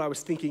kind of what I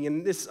was thinking,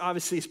 and this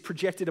obviously is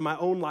projected in my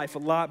own life a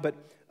lot, but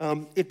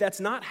if that's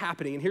not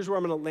happening, and here's where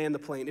I'm going to land the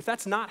plane. If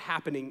that's not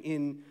happening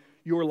in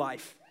your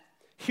life,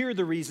 here are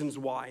the reasons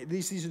why.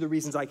 These are the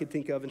reasons I could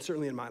think of, and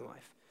certainly in my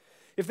life.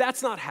 If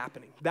that's not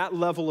happening, that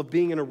level of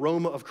being an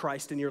aroma of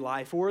Christ in your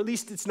life, or at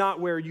least it's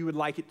not where you would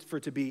like it for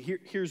it to be,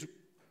 here's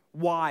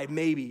why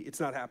maybe it's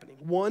not happening.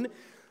 One,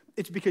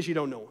 it's because you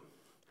don't know him,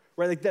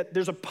 right? Like that,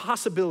 there's a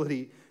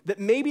possibility that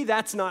maybe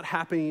that's not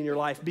happening in your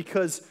life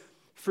because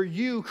for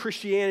you,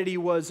 Christianity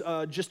was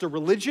just a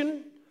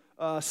religion,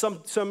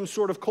 some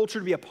sort of culture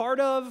to be a part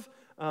of,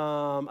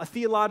 a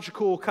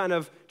theological kind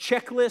of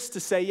checklist to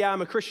say, yeah,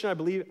 I'm a Christian, I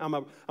believe, I'm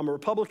a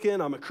Republican,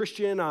 I'm a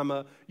Christian, I'm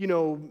a,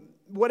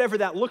 whatever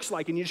that looks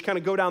like, and you just kind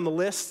of go down the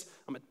list.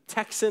 I'm a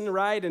Texan,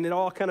 right? And it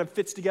all kind of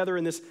fits together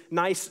in this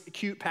nice,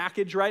 cute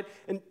package, right?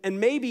 And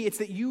maybe it's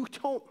that you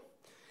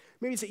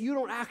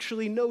don't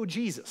actually know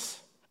Jesus,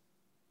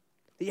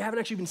 that you haven't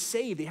actually been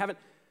saved, that you haven't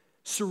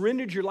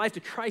surrendered your life to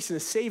Christ in a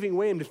saving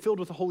way and been filled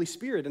with the Holy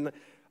Spirit. And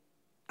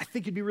I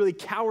think it'd be really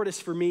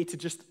cowardice for me to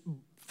just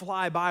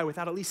fly by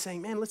without at least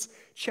saying, man, let's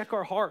check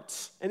our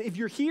hearts. And if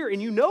you're here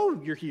and you know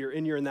you're here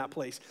and you're in that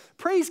place,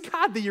 praise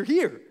God that you're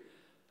here.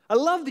 I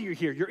love that you're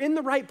here. You're in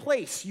the right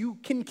place. You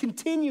can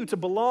continue to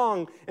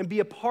belong and be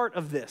a part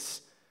of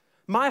this.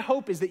 My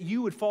hope is that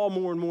you would fall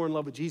more and more in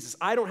love with Jesus.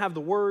 I don't have the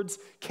words.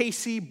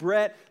 Casey,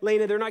 Brett,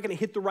 Lena, they're not going to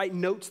hit the right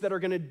notes that are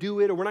going to do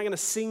it, or we're not going to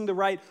sing the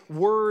right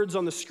words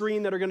on the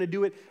screen that are going to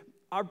do it.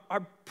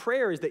 Our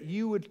prayer is that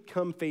you would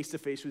come face to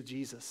face with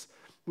Jesus.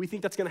 We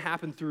think that's going to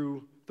happen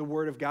through the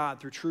Word of God,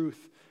 through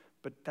truth,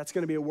 but that's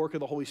going to be a work of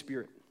the Holy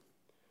Spirit.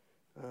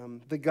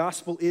 The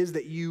gospel is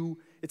that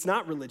it's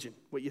not religion,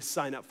 what you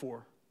sign up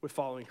for with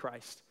following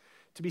Christ.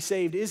 To be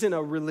saved isn't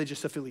a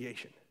religious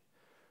affiliation.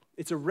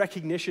 It's a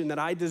recognition that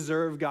I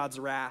deserve God's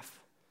wrath,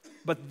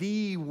 but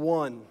the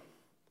one,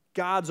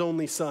 God's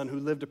only Son who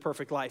lived a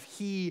perfect life,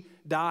 he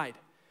died.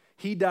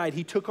 He died.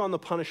 He took on the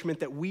punishment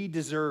that we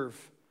deserve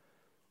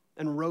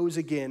and rose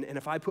again. And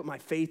if I put my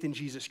faith in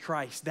Jesus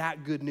Christ,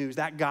 that good news,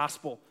 that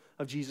gospel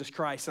of Jesus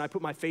Christ, and I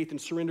put my faith and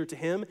surrender to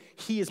him,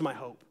 he is my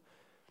hope.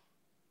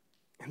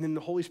 And then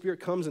the Holy Spirit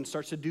comes and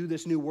starts to do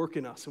this new work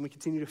in us, and we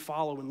continue to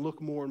follow and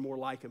look more and more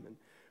like him and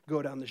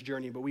go down this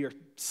journey, but we are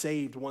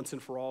saved once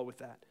and for all with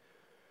that.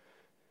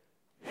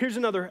 Here's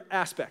another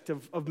aspect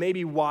of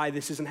maybe why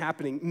this isn't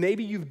happening.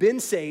 Maybe you've been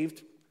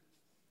saved,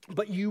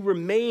 but you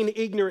remain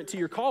ignorant to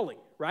your calling,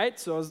 right?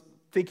 So I was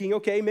thinking,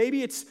 okay,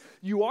 maybe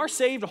you are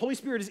saved, the Holy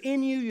Spirit is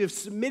in you, you've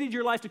submitted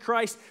your life to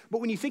Christ, but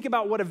when you think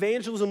about what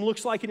evangelism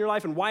looks like in your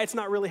life and why it's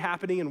not really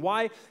happening and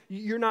why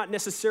you're not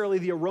necessarily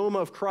the aroma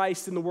of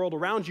Christ in the world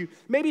around you,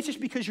 maybe it's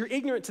just because you're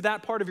ignorant to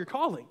that part of your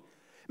calling.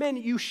 Man,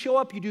 you show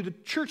up, you do the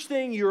church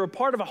thing, you're a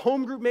part of a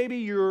home group maybe,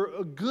 you're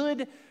a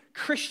good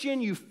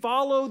Christian, you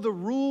follow the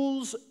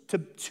rules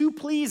to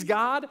please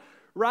God,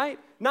 right?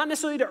 Not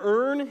necessarily to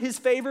earn his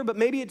favor, but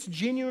maybe it's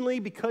genuinely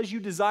because you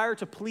desire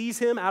to please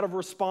him out of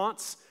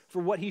response for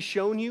what he's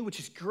shown you, which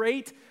is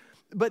great.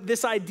 But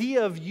this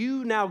idea of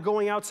you now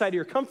going outside of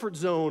your comfort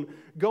zone,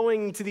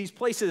 going to these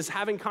places,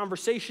 having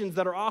conversations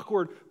that are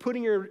awkward,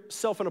 putting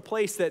yourself in a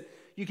place that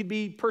you could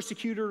be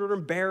persecuted or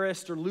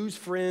embarrassed or lose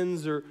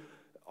friends or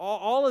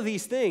all of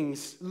these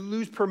things,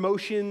 lose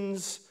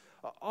promotions,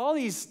 all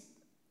these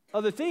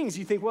other things,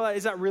 you think, well,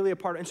 is that really a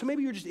part of it? And so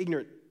maybe you're just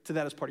ignorant to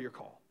that as part of your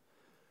call.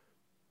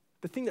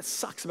 The thing that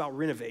sucks about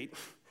Renovate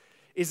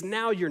is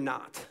now you're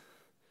not.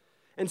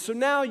 And so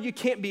now you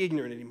can't be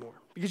ignorant anymore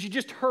because you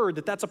just heard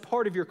that that's a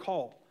part of your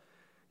call.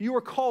 You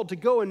are called to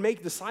go and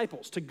make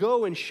disciples, to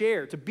go and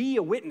share, to be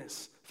a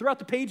witness. Throughout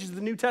the pages of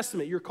the New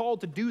Testament, you're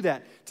called to do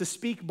that, to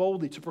speak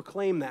boldly, to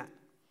proclaim that,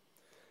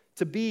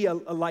 to be a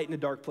light in a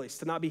dark place,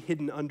 to not be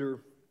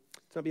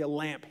a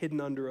lamp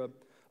hidden under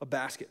a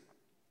basket.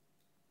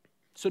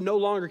 So no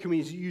longer can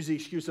we use the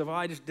excuse of,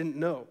 I just didn't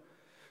know.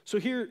 So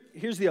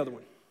here's the other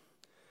one.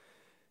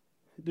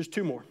 There's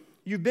two more.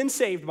 You've been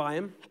saved by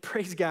him.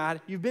 Praise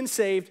God. You've been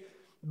saved,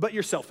 but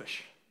you're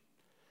selfish.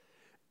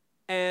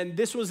 And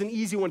this was an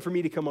easy one for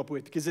me to come up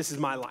with because this is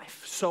my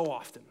life so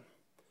often.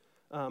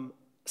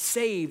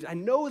 Saved, I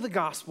know the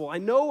gospel. I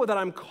know that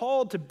I'm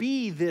called to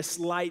be this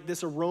light,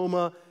 this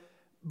aroma,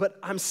 but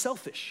I'm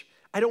selfish.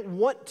 I don't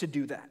want to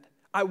do that.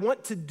 I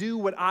want to do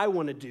what I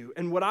want to do.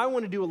 And what I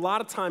want to do a lot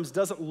of times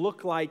doesn't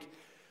look like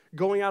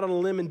going out on a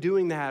limb and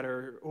doing that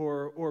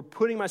or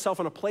putting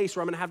myself in a place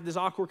where I'm going to have this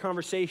awkward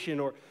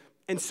conversation.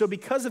 And so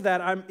because of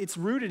that, it's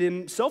rooted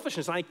in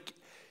selfishness.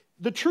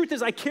 The truth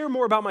is I care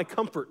more about my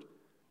comfort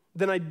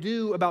than I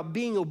do about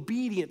being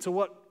obedient to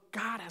what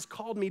God has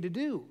called me to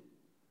do.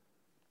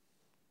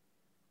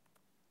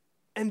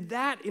 And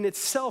that in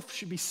itself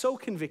should be so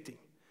convicting.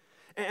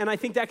 And I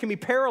think that can be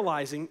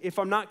paralyzing if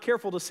I'm not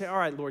careful to say, all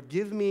right, Lord,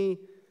 give me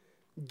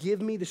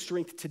the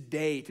strength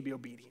today to be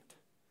obedient.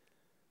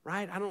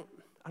 Right? I don't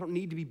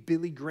need to be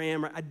Billy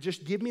Graham.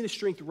 Just give me the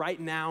strength right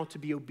now to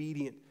be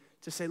obedient.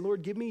 To say,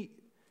 Lord,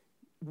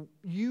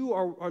 you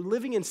are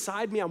living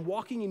inside me. I'm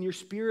walking in your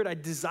spirit. I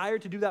desire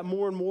to do that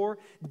more and more.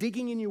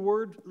 Digging in your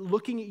word,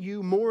 looking at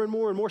you more and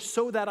more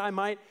so that I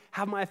might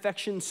have my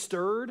affections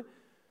stirred.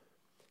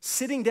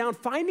 Sitting down,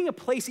 finding a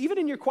place, even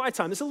in your quiet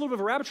time. This is a little bit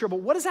of a rabbit trail, but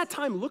what does that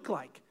time look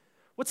like?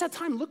 What's that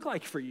time look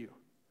like for you?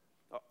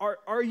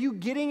 Are you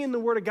getting in the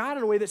Word of God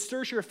in a way that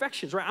stirs your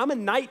affections, right? I'm a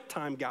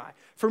nighttime guy.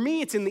 For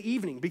me, it's in the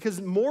evening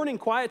because morning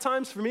quiet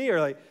times for me are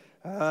like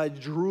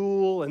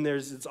drool and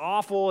it's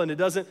awful and it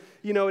doesn't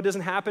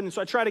happen. And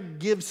so I try to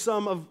give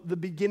some of the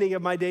beginning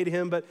of my day to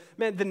Him. But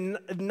man,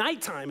 the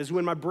nighttime is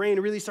when my brain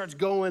really starts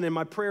going and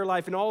my prayer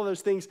life and all of those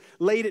things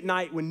late at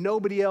night when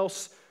nobody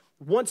else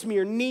wants me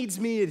or needs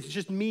me. It's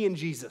just me and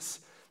Jesus.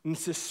 And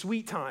it's a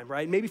sweet time,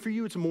 right? Maybe for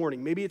you it's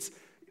morning. Maybe it's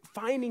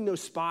finding those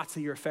spots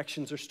that your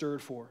affections are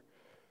stirred for.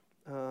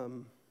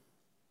 And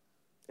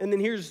then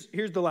here's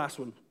the last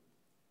one.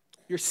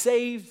 You're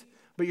saved,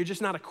 but you're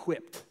just not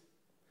equipped.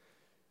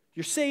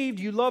 You're saved,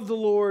 you love the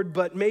Lord,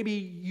 but maybe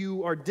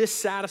you are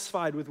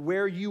dissatisfied with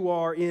where you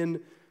are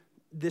in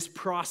this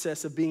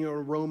process of being an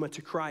aroma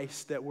to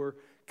Christ that we're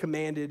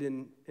commanded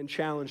and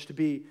challenged to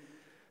be.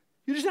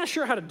 You're just not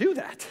sure how to do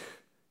that.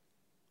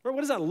 Or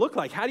what does that look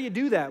like? How do you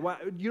do that? Well,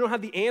 you don't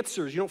have the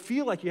answers. You don't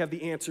feel like you have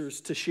the answers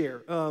to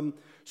share. So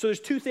there's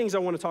two things I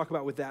want to talk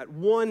about with that.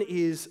 One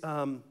is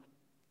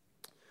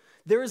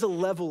there is a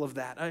level of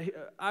that.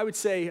 I would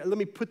say, let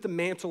me put the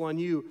mantle on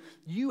you.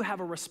 You have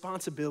a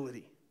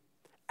responsibility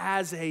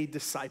as a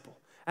disciple,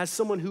 as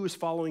someone who is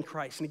following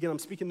Christ. And again, I'm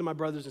speaking to my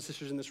brothers and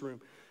sisters in this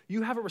room.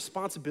 You have a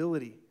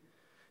responsibility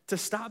to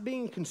stop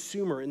being a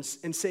consumer and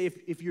say,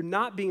 if you're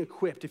not being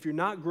equipped, if you're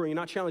not growing, you're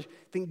not challenged,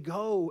 then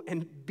go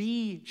and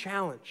be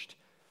challenged.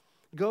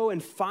 Go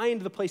and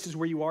find the places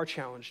where you are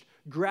challenged.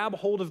 Grab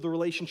hold of the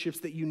relationships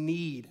that you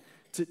need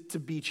to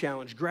be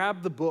challenged.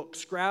 Grab the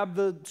books, grab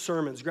the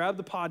sermons, grab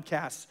the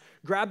podcasts,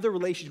 grab the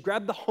relationships,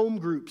 grab the home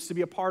groups to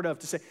be a part of,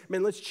 to say,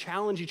 man, let's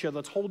challenge each other,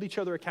 let's hold each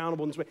other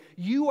accountable in this way.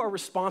 You are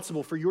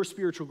responsible for your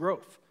spiritual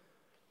growth.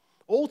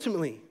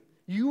 Ultimately,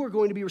 you are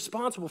going to be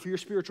responsible for your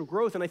spiritual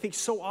growth. And I think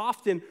so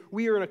often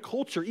we are in a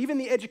culture, even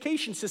the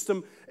education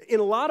system,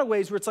 in a lot of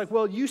ways where it's like,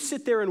 well, you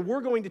sit there and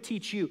we're going to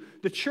teach you.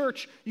 The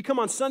church, you come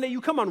on Sunday,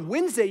 you come on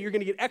Wednesday, you're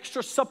going to get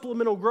extra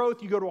supplemental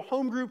growth. You go to a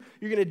home group,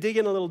 you're going to dig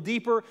in a little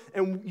deeper,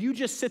 and you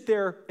just sit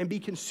there and be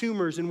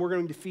consumers, and we're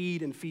going to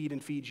feed and feed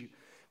and feed you.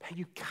 Man,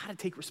 you got to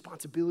take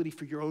responsibility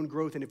for your own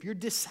growth. And if you're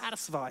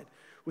dissatisfied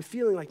with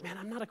feeling like, man,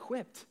 I'm not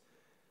equipped,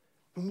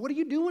 then what are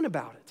you doing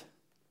about it?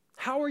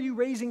 How are you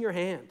raising your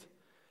hand?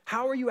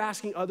 How are you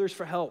asking others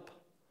for help?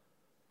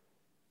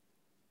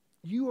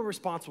 You are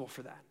responsible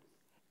for that.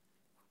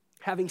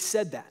 Having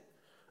said that,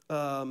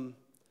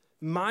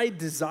 my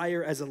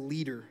desire as a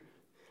leader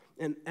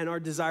and our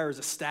desire as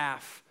a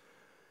staff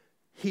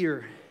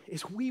here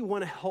is we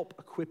want to help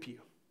equip you.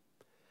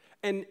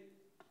 And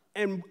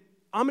I'm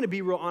going to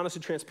be real honest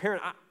and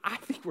transparent. I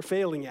think we're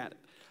failing at it.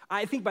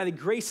 I think by the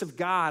grace of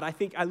God,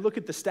 I look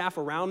at the staff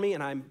around me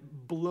and I'm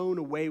blown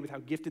away with how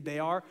gifted they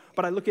are.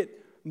 But I look at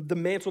the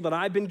mantle that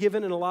I've been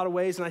given in a lot of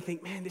ways, and I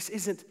think, man, this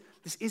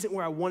isn't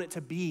where I want it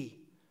to be.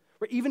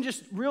 Or even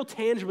just real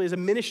tangibly as a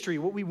ministry,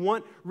 what we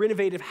want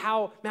renovated,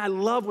 how, man, I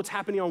love what's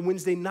happening on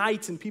Wednesday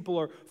nights, and people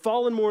are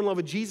falling more in love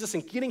with Jesus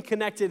and getting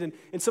connected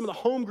in some of the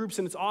home groups,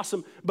 and it's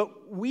awesome.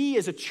 But we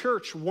as a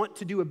church want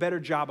to do a better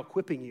job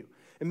equipping you.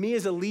 And me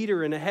as a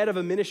leader and a head of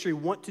a ministry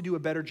want to do a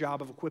better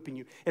job of equipping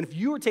you. And if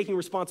you are taking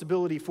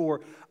responsibility for,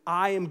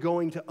 I am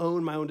going to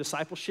own my own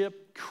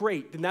discipleship,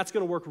 great. Then that's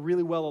going to work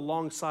really well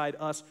alongside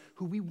us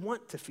who we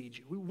want to feed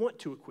you. We want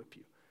to equip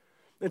you.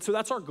 And so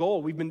that's our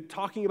goal. We've been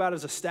talking about it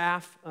as a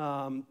staff,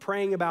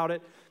 praying about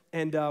it.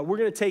 And we're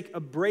going to take a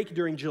break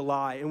during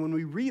July. And when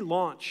we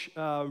relaunch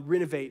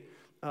Renovate,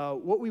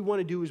 what we want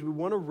to do is we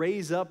want to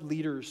raise up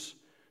leaders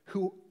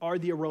who are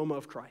the aroma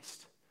of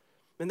Christ.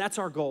 And that's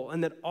our goal.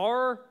 And that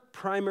our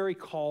primary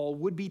call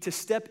would be to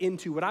step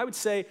into what I would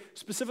say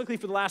specifically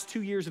for the last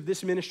 2 years of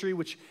this ministry,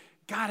 which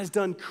God has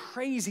done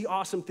crazy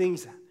awesome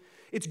things at.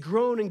 It's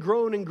grown and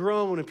grown and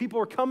grown, and people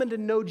are coming to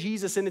know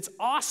Jesus, and it's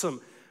awesome.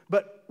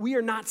 But we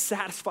are not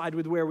satisfied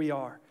with where we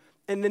are.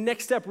 And the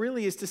next step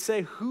really is to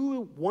say,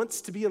 who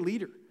wants to be a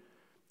leader?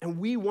 And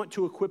we want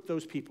to equip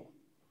those people.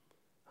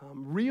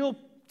 Real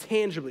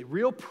tangibly,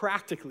 real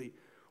practically,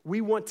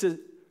 we want to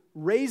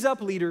raise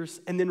up leaders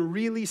and then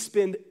really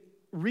spend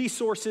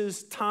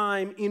resources,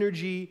 time,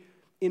 energy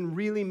in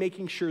really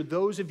making sure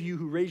those of you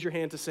who raise your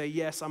hand to say,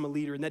 yes, I'm a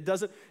leader. And that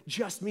doesn't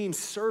just mean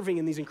serving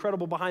in these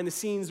incredible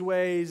behind-the-scenes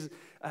ways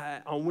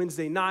on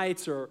Wednesday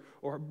nights or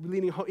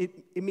leading home.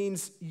 It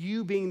means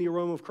you being the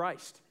aroma of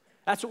Christ.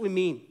 That's what we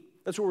mean.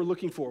 That's what we're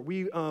looking for.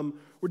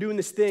 We're doing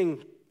this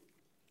thing.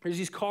 There's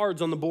these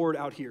cards on the board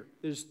out here.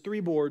 There's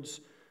 3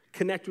 boards.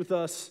 Connect with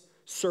us,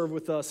 serve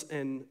with us,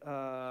 and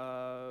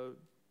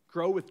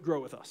grow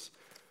with us.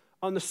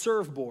 On the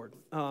serve board,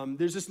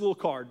 there's this little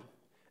card,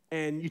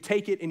 and you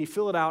take it and you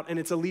fill it out, and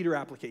it's a leader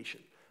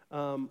application.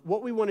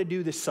 What we want to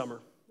do this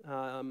summer,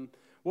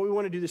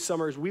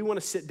 is we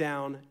want to sit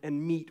down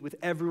and meet with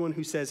everyone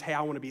who says, hey, I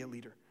want to be a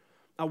leader.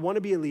 I want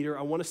to be a leader.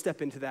 I want to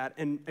step into that.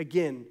 And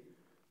again,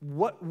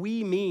 what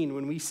we mean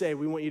when we say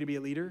we want you to be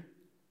a leader,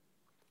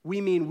 we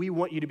mean we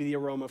want you to be the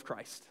aroma of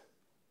Christ.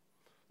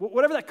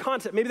 Whatever that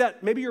concept,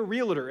 maybe you're a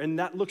realtor and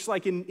that looks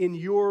like in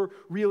your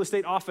real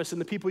estate office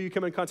and the people you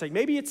come in contact.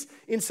 Maybe it's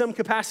in some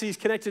capacities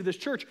connected to this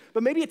church,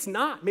 but maybe it's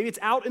not. Maybe it's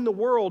out in the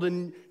world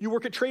and you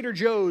work at Trader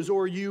Joe's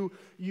or you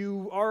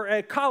are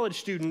a college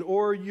student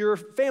or you're a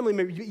family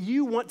member.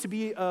 You want to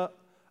be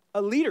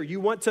a leader. You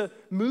want to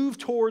move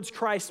towards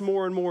Christ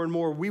more and more and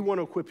more. We want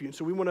to equip you. And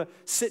so we want to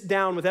sit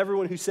down with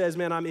everyone who says,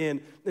 man, I'm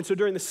in. And so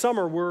during the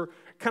summer, we're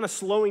kind of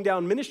slowing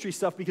down ministry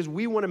stuff because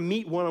we want to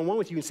meet one-on-one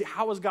with you and see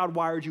how has God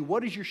wired you?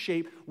 What is your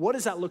shape? What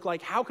does that look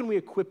like? How can we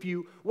equip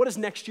you? What does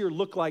next year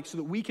look like so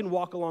that we can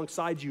walk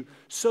alongside you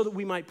so that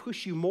we might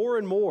push you more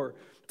and more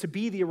to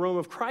be the aroma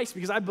of Christ?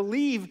 Because I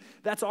believe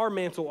that's our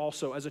mantle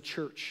also as a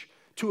church,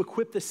 to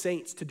equip the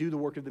saints to do the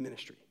work of the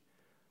ministry.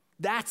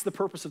 That's the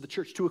purpose of the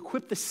church, to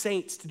equip the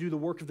saints to do the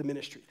work of the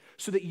ministry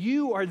so that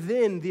you are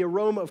then the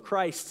aroma of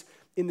Christ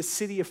in the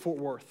city of Fort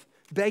Worth,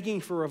 begging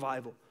for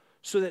revival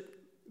so that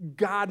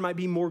God might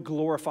be more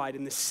glorified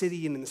in this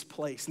city and in this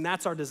place. And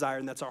that's our desire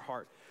and that's our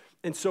heart.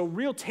 And so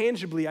real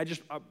tangibly, I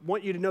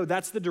want you to know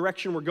that's the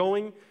direction we're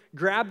going.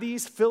 Grab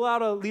these, fill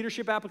out a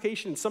leadership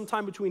application, and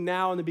sometime between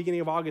now and the beginning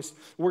of August,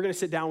 we're going to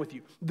sit down with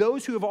you.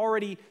 Those who have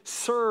already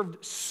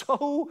served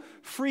so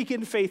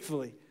freaking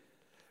faithfully,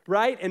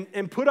 right?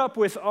 And put up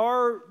with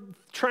our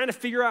trying to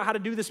figure out how to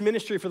do this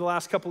ministry for the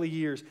last couple of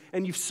years.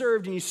 And you've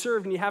served and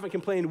you haven't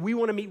complained. We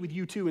want to meet with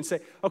you too and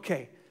say,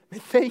 okay,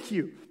 thank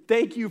you.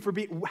 Thank you for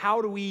being,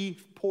 how do we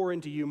pour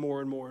into you more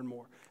and more and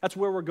more? That's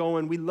where we're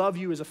going. We love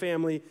you as a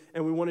family,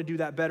 and we want to do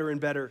that better and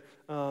better.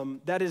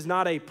 That is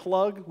not a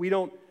plug. We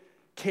don't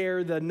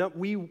care.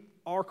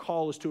 Our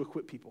call is to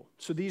equip people.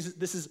 So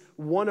this is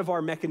one of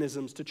our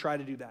mechanisms to try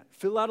to do that.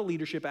 Fill out a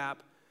leadership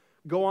app,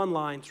 go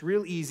online. It's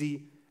real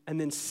easy,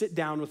 and then sit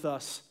down with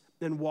us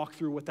and walk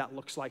through what that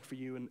looks like for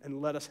you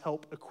and let us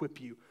help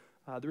equip you.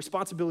 The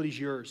responsibility is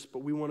yours, but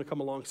we want to come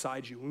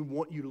alongside you. We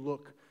want you to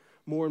look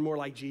more and more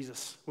like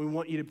Jesus. We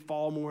want you to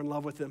fall more in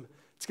love with him.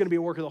 It's going to be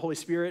a work of the Holy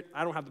Spirit.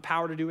 I don't have the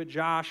power to do it.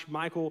 Josh,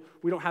 Michael,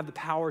 we don't have the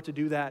power to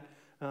do that.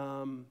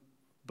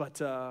 But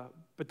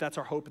that's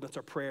our hope and that's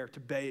our prayer, to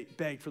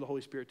beg for the Holy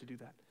Spirit to do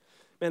that.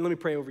 Man, let me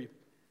pray over you.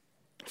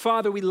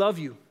 Father, we love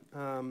you.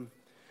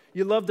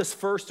 You loved us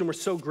first, and we're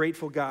so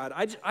grateful, God.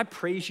 I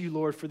praise you,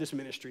 Lord, for this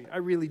ministry. I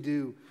really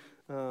do.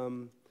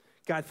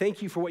 God,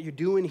 thank you for what you're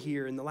doing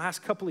here in the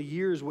last couple of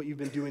years, what you've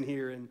been doing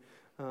here,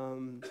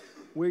 and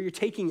where you're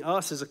taking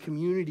us as a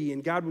community.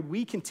 And God, would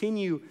we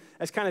continue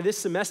as kind of this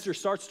semester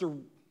starts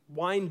to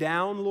wind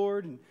down,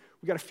 Lord, and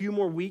we got a few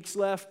more weeks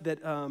left, that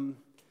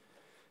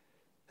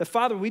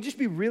Father, we just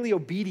be really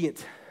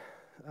obedient.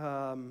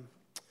 That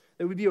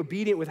we'd be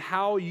obedient with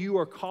how you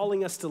are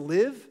calling us to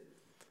live.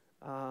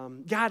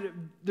 God,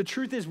 the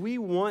truth is we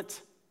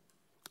want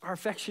our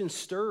affections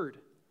stirred.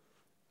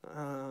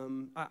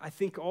 I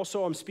think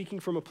also I'm speaking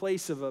from a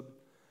place of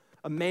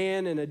a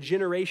man and a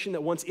generation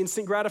that wants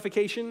instant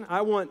gratification.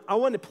 I want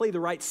to play the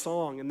right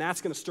song, and that's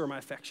going to stir my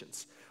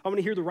affections. I want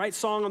to hear the right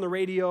song on the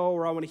radio,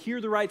 or I want to hear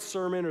the right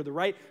sermon or the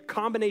right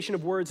combination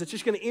of words that's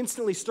just going to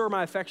instantly stir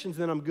my affections,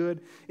 and then I'm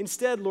good.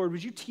 Instead, Lord,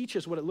 would you teach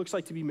us what it looks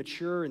like to be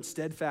mature and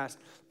steadfast,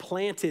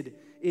 planted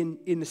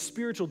in the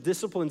spiritual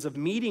disciplines of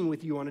meeting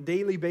with you on a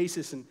daily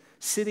basis and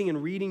sitting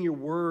and reading your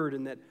word,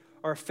 and that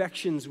our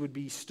affections would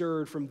be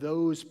stirred from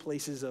those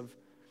places of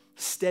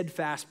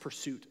steadfast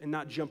pursuit and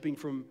not jumping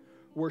from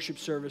worship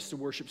service to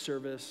worship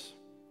service.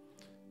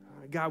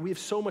 God, we have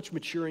so much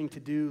maturing to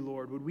do,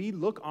 Lord. Would we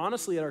look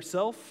honestly at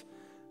ourselves?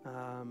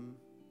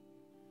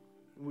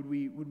 Would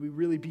we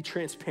really be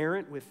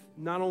transparent with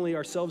not only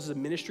ourselves as a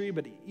ministry,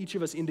 but each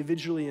of us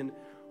individually and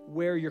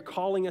where you're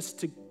calling us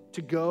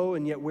to go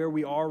and yet where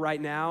we are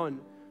right now? And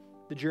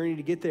the journey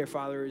to get there,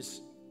 Father,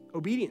 is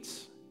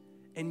obedience.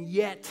 And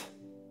yet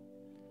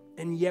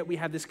we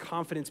have this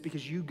confidence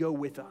because you go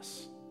with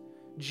us.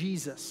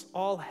 Jesus,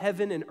 all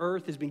heaven and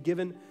earth has been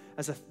given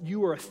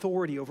you are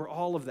authority over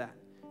all of that.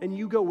 And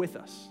you go with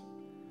us.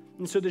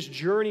 And so this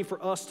journey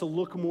for us to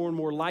look more and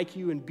more like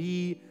you and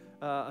be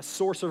a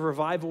source of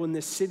revival in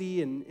this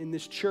city and in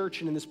this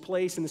church and in this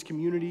place, in this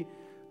community,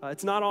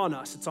 it's not on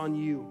us, it's on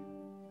you.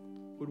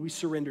 Would we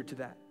surrender to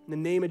that? In the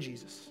name of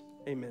Jesus,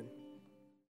 amen.